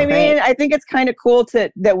 You know what I mean? I think it's kind of cool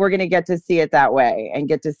that we're going to get to see it that way and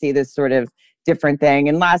get to see this sort of different thing.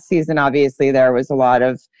 And last season, obviously there was a lot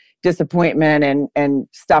of disappointment and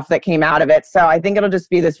stuff that came out of it. So I think it'll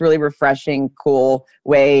just be this really refreshing, cool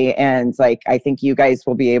way. And I think you guys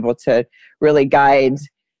will be able to really guide.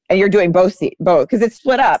 And you're doing both because it's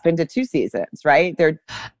split up into 2 seasons, right?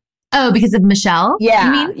 Because of Michelle? Yeah.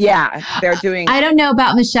 You mean? Yeah. They're doing. I don't know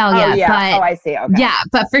about Michelle yet. Yeah. But I see. Okay. Yeah.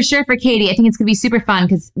 But for sure for Katie, I think it's going to be super fun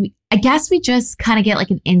because I guess we just kind of get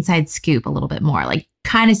an inside scoop a little bit more.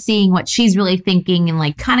 Kind of seeing what she's really thinking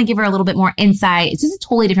and kind of give her a little bit more insight. It's just a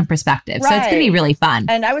totally different perspective. Right. So it's going to be really fun.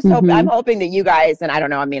 And I was I'm hoping that you guys, and I don't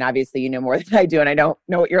know, obviously you know more than I do and I don't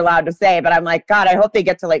know what you're allowed to say, but I'm like, God, I hope they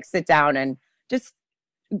get to sit down and just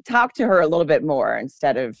talk to her a little bit more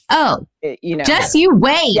instead of, just you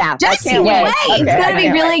wait. Yeah. Just you wait. Okay, it's going to be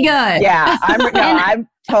really good. Yeah. I'm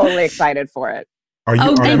totally excited for it. Are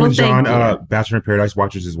you and John Bachelor in Paradise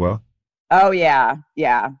watchers as well? Oh, yeah.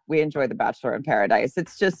 Yeah. We enjoy The Bachelor in Paradise.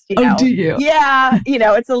 It's just, Oh, do you? Yeah.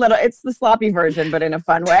 It's the sloppy version, but in a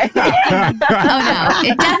fun way. Oh, no.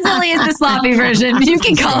 It definitely is the sloppy version. You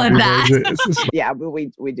can call it that. Yeah, but we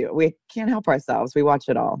do. We can't help ourselves. We watch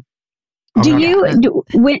it all. Go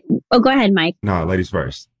ahead, Mike. No, ladies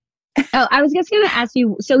first. Oh, I was just going to ask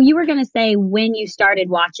you. So you were going to say when you started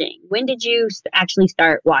watching. When did you actually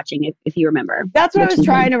start watching, if you remember? That's what I was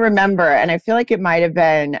trying to remember. And I feel like it might have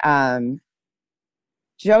been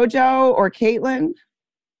JoJo or Caitlin.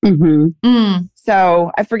 Mm-hmm.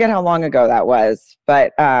 So I forget how long ago that was,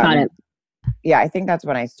 but Got it. yeah, I think that's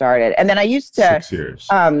when I started. And then I used to, 6 years.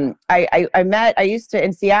 I used to,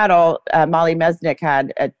 in Seattle, Molly Mesnick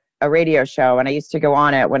had a radio show, and I used to go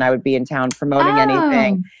on it when I would be in town promoting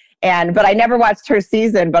anything. But I never watched her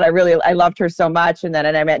season, but I loved her so much. And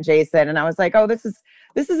then I met Jason, and I was like, oh, this is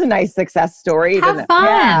a nice success story. Have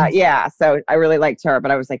fun. Yeah. So I really liked her, but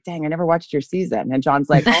I was like, dang, I never watched your season. And John's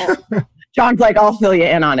like, I'll fill you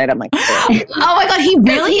in on it. I'm like, oh my God, he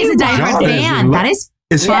really is a diehard fan. That is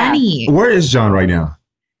funny. Where is John right now?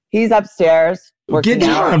 he's upstairs. Get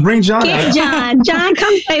John. Bring John. Get John. John,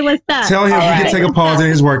 come say what's up. Tell him he can take a pause in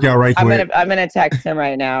his workout right quick. I'm gonna text him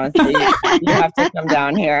right now and say you have to come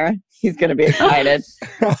down here. He's gonna be excited.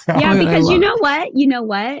 Yeah, because you know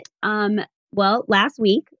what? Well, last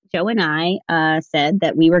week Joe and I said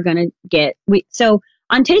that we were gonna so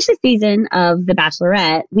on Tasha's season of The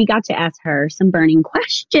Bachelorette, we got to ask her some burning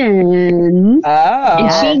questions. Oh.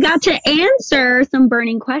 And she got to answer some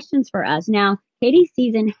burning questions for us. Now, Katie's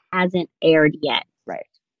season hasn't aired yet. Right.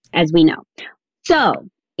 As we know. So,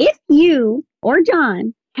 if you or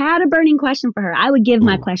John had a burning question for her, I would give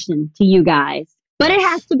my question to you guys. But it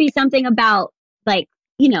has to be something about, like,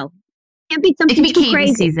 can't be something it can be too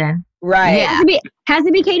crazy. Season. Right. Yeah. Has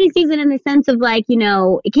to be Katie's season in the sense of, like,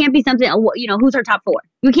 it can't be something, who's her top 4.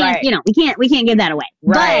 We can't, we can't give that away.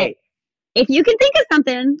 Right. But if you can think of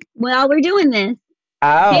something while we're doing this. Oh,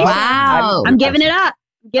 Tasha, wow. I'm giving it up.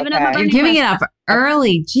 Giving up. You're giving it up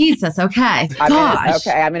early. Jesus. Okay. Gosh.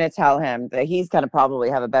 I'm going to tell him that he's going to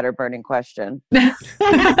probably have a better burning question. No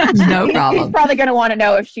problem. He's probably going to want to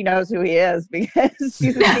know if she knows who he is because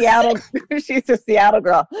she's a Seattle. She's a Seattle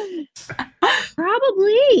girl.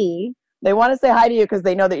 Probably. They want to say hi to you because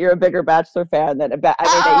they know that you're a bigger Bachelor fan than that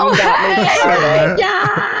you got me.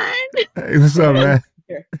 John. Hey, what's up, man?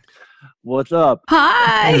 What's up?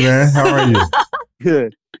 Hi. Hey, man. How are you?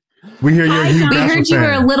 Good. We hear you're a huge We Bachelor heard you fan.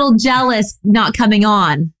 were a little jealous not coming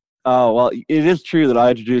on. Oh, well, it is true that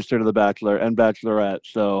I introduced her to The Bachelor and Bachelorette.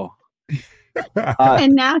 So,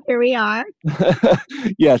 And now here we are.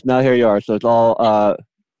 yes, now here you are. So it's all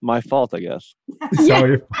my fault, I guess. It's all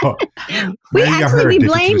your fault. We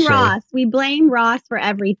blame Ross. We blame Ross for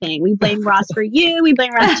everything. We blame Ross for you. We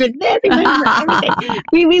blame Ross for this. We blame Ross for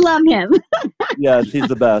everything. We love him. Yes, he's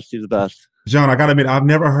the best. He's the best. John, I gotta admit, I've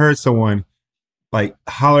never heard someone like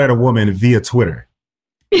holler at a woman via Twitter.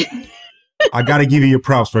 I gotta give you your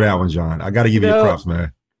props for that one, John. I gotta give you your props,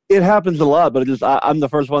 man. It happens a lot, but I'm the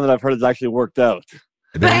first one that I've heard it's actually worked out.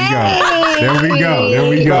 There we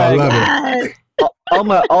go. I love it.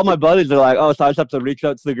 All my buddies are like, oh, so I just have to reach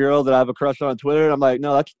out to the girl that I have a crush on Twitter. And I'm like,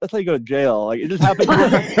 no, that's how you go to jail. Like, it just happened.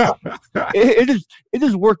 it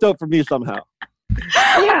just worked out for me somehow.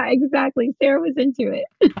 Yeah, exactly. Sarah was into it.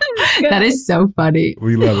 That is so funny.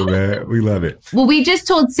 We love it, man. We love it. Well, we just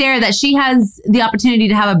told Sarah that she has the opportunity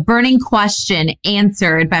to have a burning question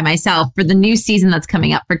answered by myself for the new season that's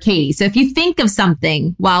coming up for Katie. So if you think of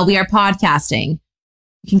something while we are podcasting,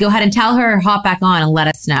 you can go ahead and tell her or hop back on and let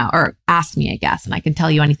us know, or ask me, I guess, and I can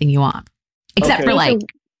tell you anything you want. Except for like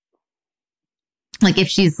if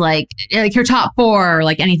she's like her top 4 or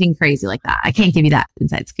like anything crazy like that. I can't give you that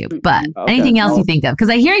inside scoop, but anything else you think of.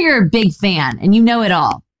 Because I hear you're a big fan and you know it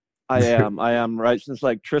all. I am right since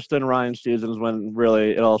like Tristan Ryan seasons when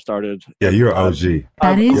really it all started. Yeah, you're an OG.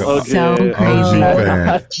 That is so crazy.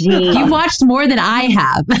 OG fan. You've watched more than I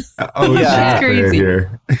have. Oh, yeah. That's crazy.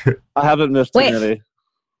 Here. I haven't missed too many.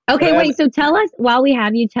 Okay, wait. So tell us, while we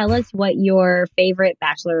have you, tell us what your favorite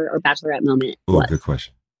Bachelor or Bachelorette moment was. Good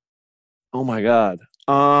question. Oh my God.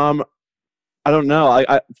 I don't know.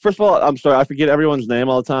 I first of all, I'm sorry, I forget everyone's name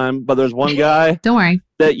all the time, but there's one guy Don't worry.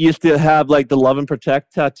 that used to have like the love and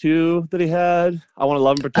protect tattoo that he had. I want to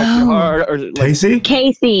love and protect your heart. Or like,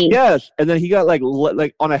 Casey. Yes. And then he got like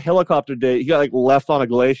on a helicopter date, he got like left on a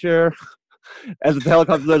glacier. As the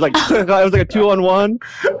helicopter was like, it was like a 2-on-1.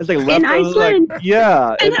 It's like left. In Iceland. Like,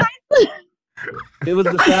 yeah. In Iceland. It was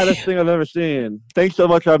the saddest thing I've ever seen. Thanks so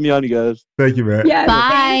much for having me on, you guys. Thank you, man. Yes, Bye.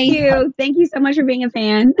 Thank you. Thank you so much for being a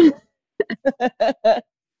fan.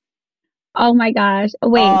 Oh my gosh.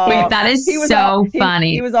 Wait, that is so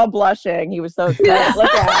funny. He was all blushing. He was so excited.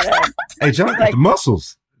 Look at him. Hey, John got the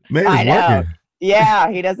muscles. Man, I it's know. working. Yeah,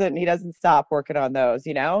 he doesn't stop working on those,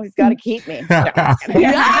 He's got to keep me. Yeah.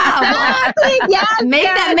 Yes, Make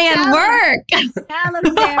that man work. Tell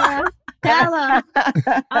him, Sarah. Tell him.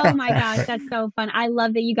 Oh my gosh, that's so fun. I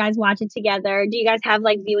love that you guys watch it together. Do you guys have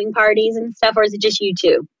like viewing parties and stuff, or is it just you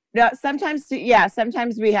two? No, sometimes, yeah.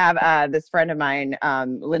 Sometimes we have this friend of mine,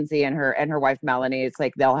 Lindsay, and her wife Melanie. It's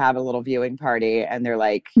like they'll have a little viewing party, and they're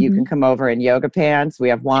like, "You can come over in yoga pants. We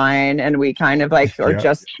have wine, and we kind of like, or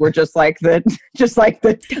we're just like the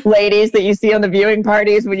ladies that you see on the viewing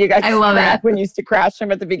parties when you guys when you used to crash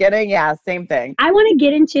them at the beginning. Yeah, same thing. I want to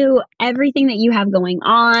get into everything that you have going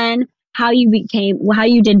on. How you became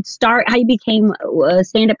a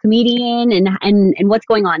stand-up comedian, and what's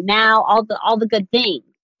going on now. All the good things.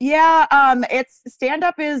 Yeah, it's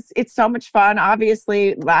stand-up it's so much fun.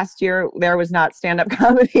 Obviously, last year there was not stand-up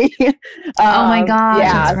comedy. Oh my God.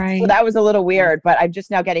 Yeah, that's right. So that was a little weird, but I'm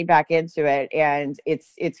just now getting back into it, and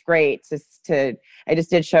it's great I just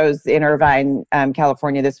did shows in Irvine,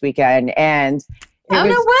 California this weekend, and no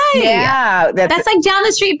way. Yeah. That's like down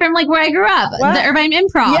the street from like where I grew up, What? the Irvine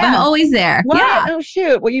Improv. Yeah. I'm always there. What? Yeah. Oh,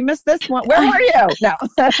 shoot. Well, you missed this one. Where were you? No.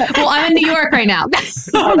 Well, I'm in New York right now. But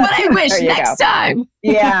I wish next time.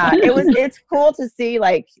 Yeah. It's cool to see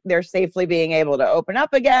like they're safely being able to open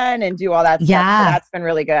up again and do all that stuff. Yeah. So that's been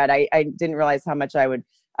really good. I didn't realize how much I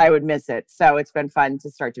would miss it. So it's been fun to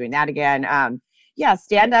start doing that again. Yeah,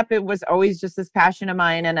 stand up, it was always just this passion of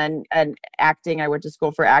mine, and acting. I went to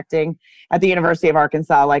school for acting at the University of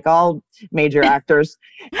Arkansas, like all major actors.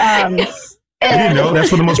 I didn't know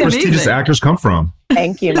that's where the most prestigious actors come from.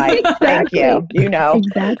 Thank you, Mike. Thank you. You know.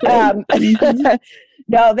 Exactly.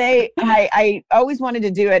 No, I always wanted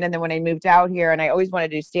to do it, and then when I moved out here, and I always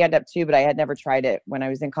wanted to do stand up too, but I had never tried it when I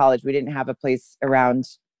was in college. We didn't have a place around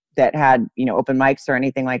that had, open mics or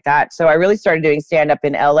anything like that. So I really started doing stand-up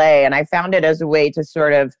in LA, and I found it as a way to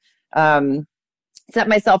sort of set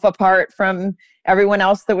myself apart from everyone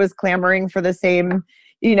else that was clamoring for the same,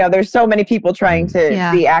 there's so many people trying to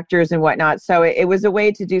be actors and whatnot. So it was a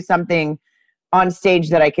way to do something on stage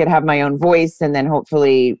that I could have my own voice and then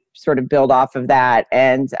hopefully sort of build off of that.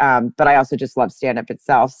 And, but I also just love stand-up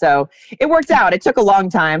itself. So it worked out. It took a long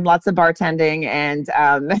time, lots of bartending and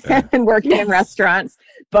and working in restaurants.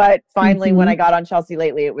 But finally, when I got on Chelsea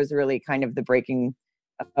Lately, it was really kind of the breaking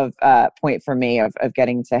of point for me of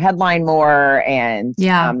getting to headline more. And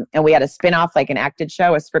and we had a spin-off, like an acted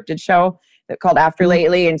show, a scripted show that called After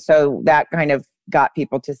Lately. And so that kind of got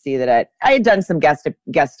people to see that I had done some guest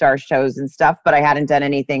star shows and stuff, but I hadn't done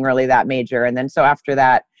anything really that major. And then so after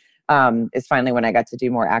that is finally when I got to do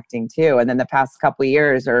more acting too. And then the past couple of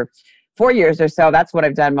years or 4 years or so, that's what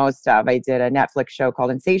I've done most of. I did a Netflix show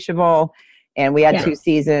called Insatiable, and we had 2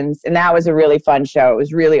 seasons, and that was a really fun show. It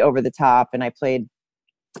was really over the top, and I played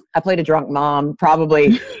a drunk mom,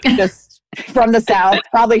 probably just from the South,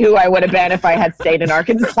 probably who I would have been if I had stayed in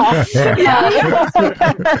Arkansas.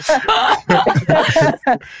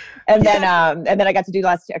 And then I got to do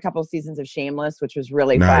a couple of seasons of Shameless, which was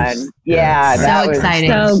really fun. Yeah, that was exciting.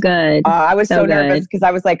 So good. I was so nervous because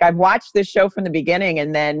I was like, I've watched this show from the beginning,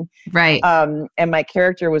 and then and my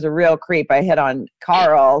character was a real creep. I hit on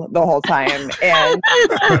Carl the whole time, and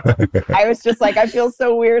I was just like, I feel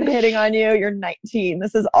so weird hitting on you. You're 19.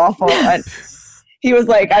 This is awful. And he was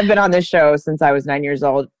like, I've been on this show since I was 9 years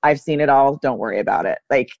old. I've seen it all. Don't worry about it.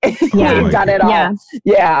 Like, we've done it all.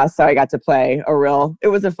 Yeah. So I got to play it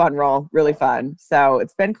was a fun role, really fun. So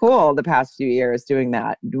it's been cool the past few years doing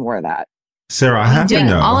more of that. Sarah, I have to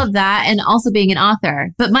know. All of that and also being an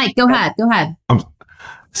author. But Mike, go ahead.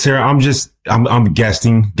 Sarah, I'm guest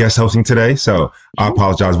hosting today, so I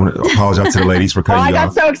apologize to the ladies for cutting you off. I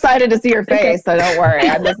got so excited to see your face, so don't worry.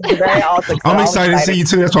 I'm just very awesome. I'm excited to see you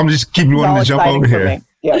too. That's why I'm just keeping wanting to jump over here.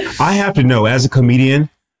 Yeah. I have to know, as a comedian,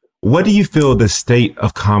 what do you feel the state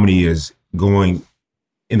of comedy is going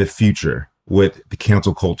in the future with the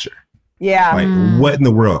cancel culture? Yeah. Like, what in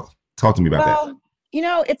the world? Talk to me about that.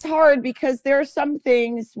 It's hard because there are some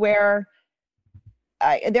things where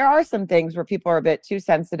people are a bit too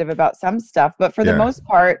sensitive about some stuff, but for the most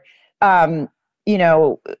part,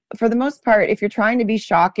 if you're trying to be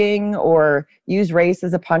shocking or use race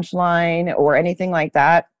as a punchline or anything like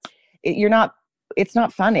that, it's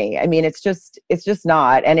not funny. I mean, it's just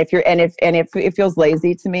not. And if it feels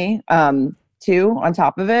lazy to me, too, on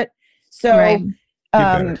top of it. So,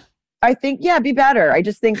 I think, be better. I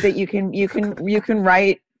just think that you can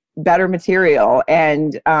write better material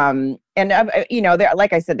and there,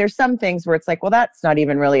 like I said, there's some things where it's like, well, that's not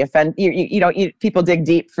even really people dig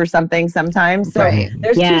deep for something sometimes. So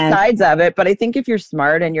there's 2 sides of it. But I think if you're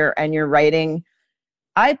smart and you're writing,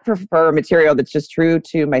 I prefer material that's just true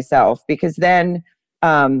to myself, because then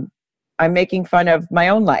I'm making fun of my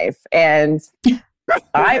own life, and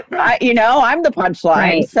I'm the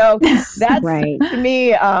punchline. So that's to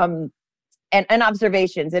me, and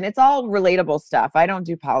observations, and it's all relatable stuff. I don't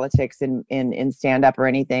do politics in stand up or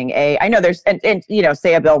anything. I know there's and you know,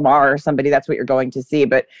 say a Bill Maher or somebody, that's what you're going to see,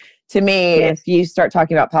 but to me, if you start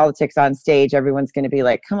talking about politics on stage, everyone's going to be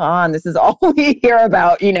like, come on, this is all we hear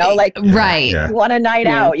about, you know, like, right. You want a night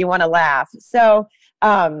out, you want to laugh. So,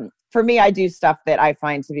 for me, I do stuff that I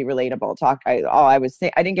find to be relatable.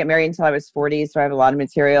 I didn't get married until I was 40. So I have a lot of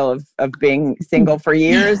material of being single for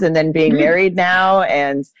years and then being married now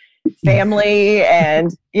and family.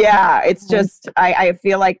 And yeah, it's just, I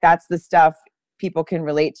feel like that's the stuff people can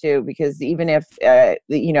relate to, because even if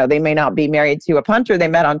you know, they may not be married to a punter they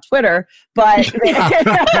met on Twitter, but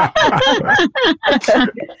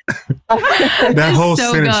that whole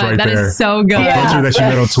so sentence good. right that there. That is so good. Punter that you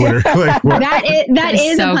met on Twitter. Like, that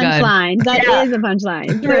is so a punchline. That is a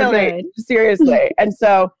punchline. Really, seriously. And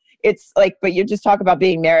so it's like, but you just talk about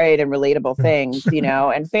being married and relatable things, you know,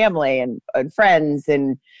 and family and friends.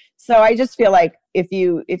 And so I just feel like if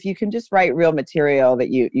you can just write real material that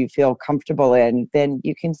you feel comfortable in, then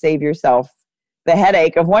you can save yourself the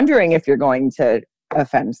headache of wondering if you're going to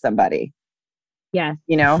offend somebody. Yeah.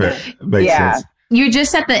 You know? Makes sense. You're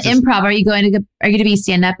just at the Improv. Are you going to be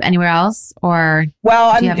stand up anywhere else, or do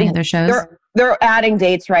you have any other shows? They're adding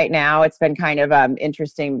dates right now. It's been kind of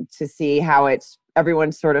interesting to see how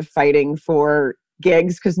everyone's sort of fighting for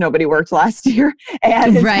gigs because nobody worked last year.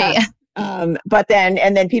 And right. But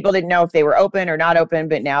then people didn't know if they were open or not open.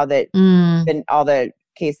 But now that then all the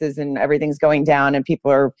cases and everything's going down and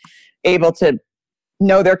people are able to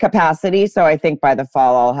know their capacity. So I think by the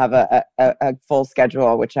fall, I'll have a full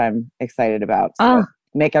schedule, which I'm excited about. So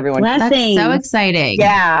make everyone. That's so exciting.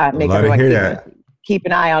 Yeah. Make everyone keep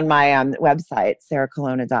an eye on my website,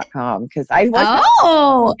 sarahcolonna.com. Because I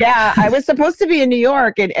was supposed to be in New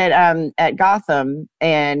York at Gotham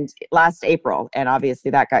and last April, and obviously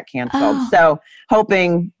that got canceled. So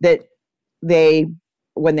hoping that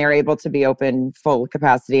when they're able to be open full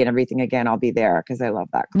capacity and everything again, I'll be there because I love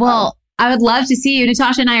that club. Well, I would love to see you.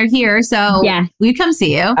 Natasha and I are here, so we come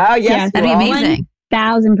see you. Oh yes, that'd be amazing.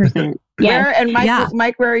 1,000%. Yeah. And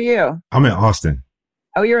Mike, where are you? I'm in Austin.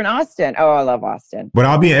 Oh, you're in Austin. Oh, I love Austin. But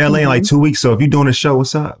I'll be in LA in like 2 weeks. So if you're doing a show,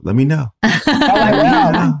 what's up? Let me know. I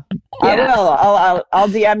will. I will. I'll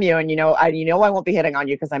DM you, and you know I won't be hitting on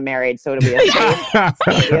you because I'm married, so it'll be a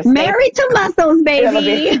safe. Married to muscles,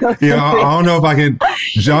 baby. Yeah, I don't know if I can.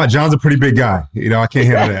 John's a pretty big guy. You know, I can't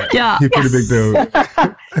handle that. Yeah, he's a pretty big dude.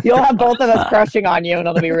 You'll have both of us crushing on you, and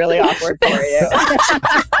it'll be really awkward for you.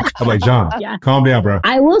 I'm like, John, calm down, bro.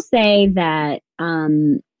 I will say that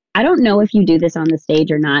I don't know if you do this on the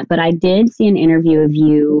stage or not, but I did see an interview of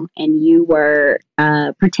you, and you were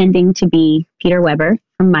pretending to be Peter Weber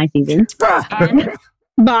from My Season. And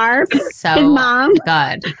Barb, his mom.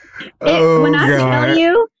 God. When I tell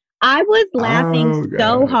you, I was laughing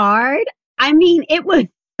so hard. I mean, it was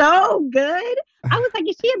so good. I was like,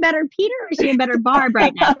 is she a better Peter or is she a better Barb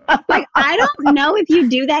right now? Like, I don't know if you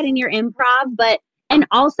do that in your improv, and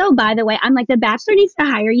also, by the way, I'm like, The Bachelor needs to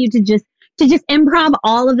hire you to just improv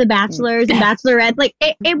all of the bachelors and bachelorettes. Like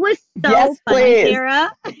it was so fun,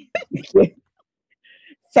 Sarah.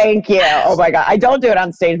 Thank you. Oh my God. I don't do it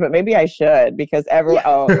on stage, but maybe I should because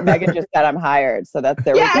Megan just said I'm hired. So there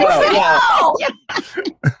we go. Yeah.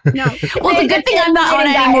 No. Well, it's a good thing I'm not on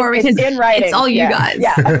it anymore because it's all you guys.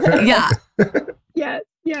 Yeah.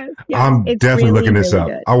 Yes. I'm definitely looking this up.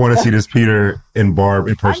 Good. I want to see this Peter and Barb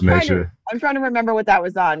impersonation. I'm trying to remember what that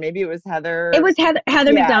was on. Maybe it was Heather. It was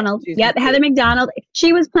Heather McDonald. Yep, Heather McDonald.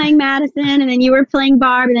 She was playing Madison, and then you were playing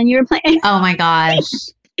Barb, and then you were playing. Oh my gosh.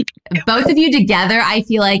 Both of you together, I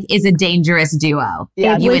feel like, is a dangerous duo.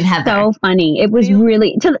 Yeah, you and Heather. So funny. It was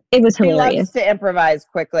it was hilarious. She loves to improvise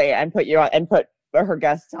quickly and put her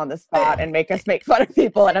guests on the spot and make us make fun of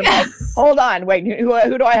people. And I'm like, hold on, wait,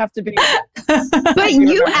 who do I have to be? But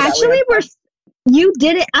you actually were. You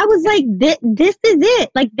did it. I was like, this is it.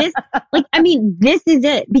 Like this, this is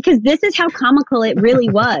it, because this is how comical it really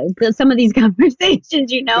was. Some of these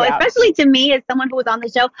conversations, especially to me as someone who was on the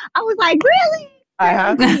show, I was like,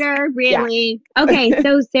 really? Peter, really? Yeah. Okay.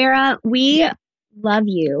 So Sarah, we love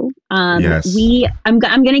you. Yes. I'm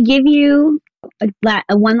going to give you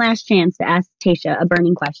a one last chance to ask Tasha a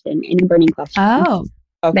burning question, any burning question. Oh,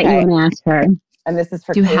 okay. That you want to ask her. And this is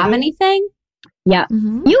for Do you Katie? have anything? Yeah.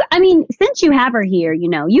 Mm-hmm. Since you have her here,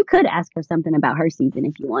 you could ask her something about her season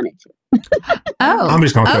if you wanted to. I'm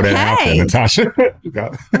just going to throw that out there, Natasha.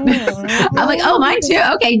 I'm like, mine too.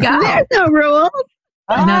 Okay, go. There's no rules.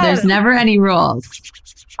 No, there's never any rules.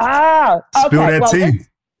 Okay. Spill that tea.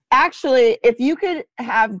 Actually, if you could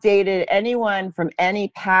have dated anyone from any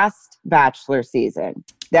past Bachelor season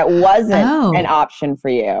that wasn't an option for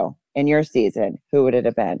you in your season, who would it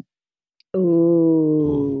have been?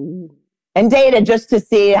 Ooh. And dated just to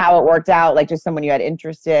see how it worked out, like just someone you had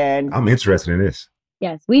interest in. I'm interested in this.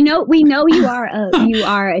 Yes, we know you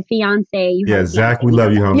are a fiance. Yeah, Zach, we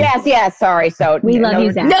love you, homie. Yes. Sorry, so We love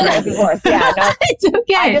you, Zach. No, of course. Yeah, no, It's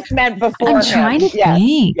okay. I just meant before. I'm trying to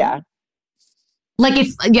think. Yeah. Like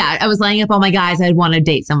if I was lining up all my guys, I'd want to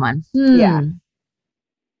date someone. Yeah.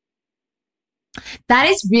 That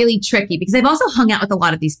is really tricky because I've also hung out with a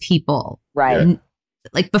lot of these people. Right. Yeah.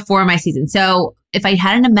 Like before my season. So if I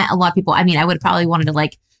hadn't met a lot of people, I mean, I would have probably wanted to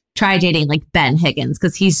like try dating like Ben Higgins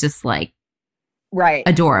because he's just like Right.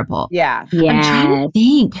 adorable. Yeah. I'm trying to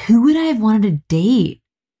think, who would I have wanted to date?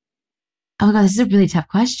 Oh my God, this is a really tough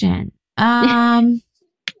question.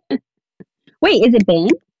 Wait, is it Ben?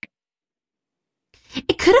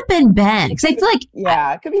 It could have been Ben because I feel like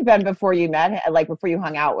It could be Ben before you met, like before you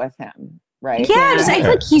hung out with him, right? I feel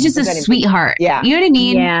like he's just a sweetheart. Yeah. You know what I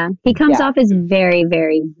mean? Yeah, he comes off as very,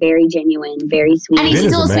 very, very genuine, very sweet. And he's Ben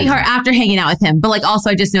is still a amazing. sweetheart after hanging out with him. But like also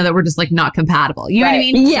I just know that we're just like not compatible. You know what I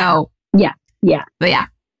Right. mean? Yeah. So, Yeah.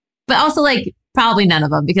 But also like probably none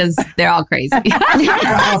of them because they're all crazy.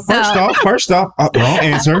 First off, wrong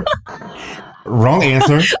answer. Wrong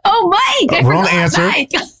answer. Oh, Mike. I Wrong forgot answer.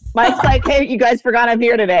 Mike. Mike's like, hey, you guys forgot I'm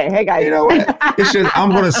here today. Hey, guys. You know what? It's just I'm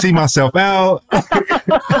going to see myself out.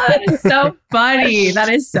 That is so funny. That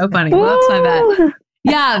is so funny. Whoops, my bad.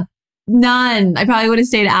 Yeah, none. I probably would have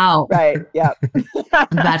stayed out Right. Yeah. in the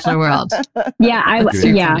Bachelor world. Yeah, I Good answer.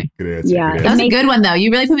 yeah. Good answer. Yeah. Good That was answer. a good one, though.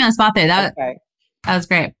 You really put me on the spot there. That Okay. was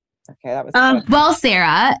great. Okay. That was good. Well,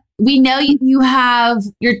 Sarah, we know you're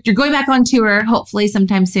going back on tour hopefully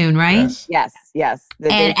sometime soon, right? Yes. Yes. The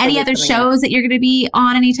And dates will any be other coming up. shows that you're going to be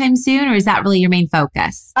on anytime soon, or is that really your main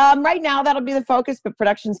focus? Right now, that'll be the focus, but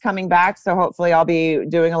production's coming back, so hopefully I'll be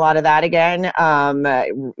doing a lot of that again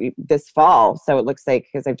this fall. So it looks like,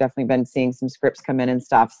 because I've definitely been seeing some scripts come in and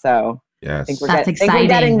stuff. So I Yes. think That's think we're exciting.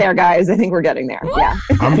 getting there, guys. I think we're getting there. Yeah.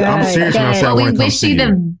 I'm Good, serious when I good. say I Well, want we to come wish see you you.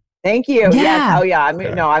 the Thank you. Yeah. Yes. Oh yeah. I'm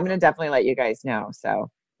Yeah. going to definitely let you guys know.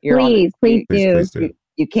 So you're Please do. Please do.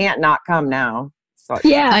 you can't not come now. So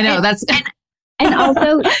Yeah, I know that's and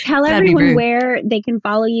also tell That'd be everyone rude. where they can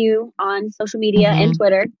follow you on social media and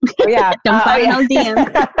Twitter. Oh, yeah. Don't slide in those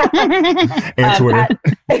DMs. And Twitter.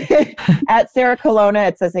 At Sarah Colonna,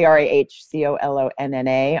 it's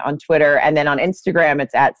SarahCollonna on Twitter. And then on Instagram,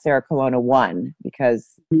 it's at Sarah Colonna 1 because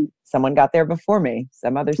someone got there before me.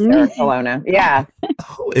 Some other Sarah Colonna. Yeah.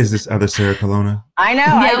 Who is this other Sarah Colonna? I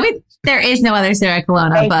know. there is no other Sarah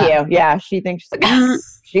Colonna. Thank but you. Yeah. She thinks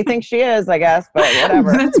she is, I guess, but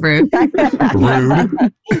whatever. That's rude.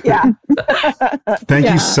 Rude. Yeah. Thank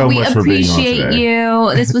you so We much for being on appreciate today.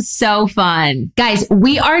 you. This was so fun. Guys,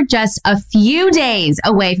 we are just a few days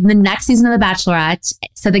away from the next season of The Bachelorette.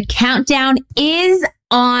 So the countdown is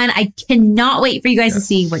on. I cannot wait for you guys to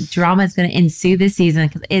see what drama is going to ensue this season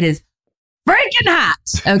because it is freaking hot.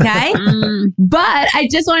 Okay. But I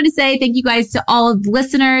just wanted to say thank you guys to all of the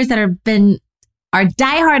listeners that have been our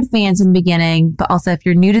diehard fans from the beginning. But also if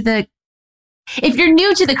you're new to the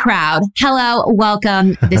crowd, hello,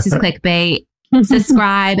 welcome. This is Clickbait.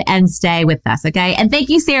 Subscribe and stay with us, okay? And thank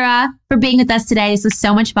you, Sarah, for being with us today. This was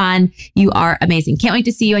so much fun. You are amazing. Can't wait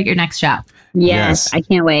to see you at your next show. Yes, I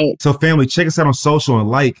can't wait. So family, check us out on social and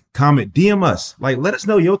like, comment, DM us. Like, let us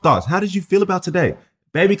know your thoughts. How did you feel about today?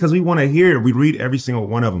 Baby, because we want to hear it. We read every single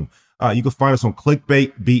one of them. You can find us on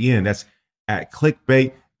Clickbait BN. That's at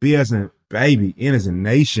Clickbait, B as in baby, N as in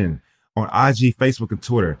nation, on IG, Facebook, and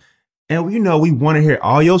Twitter. And we want to hear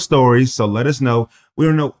all your stories. So let us know. We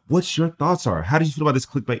don't know what your thoughts are. How did you feel about this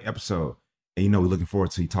Clickbait episode? And we're looking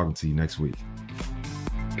forward to talking to you next week.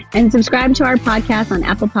 And subscribe to our podcast on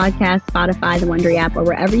Apple Podcasts, Spotify, the Wondery app, or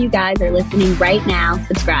wherever you guys are listening right now.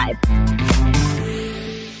 Subscribe.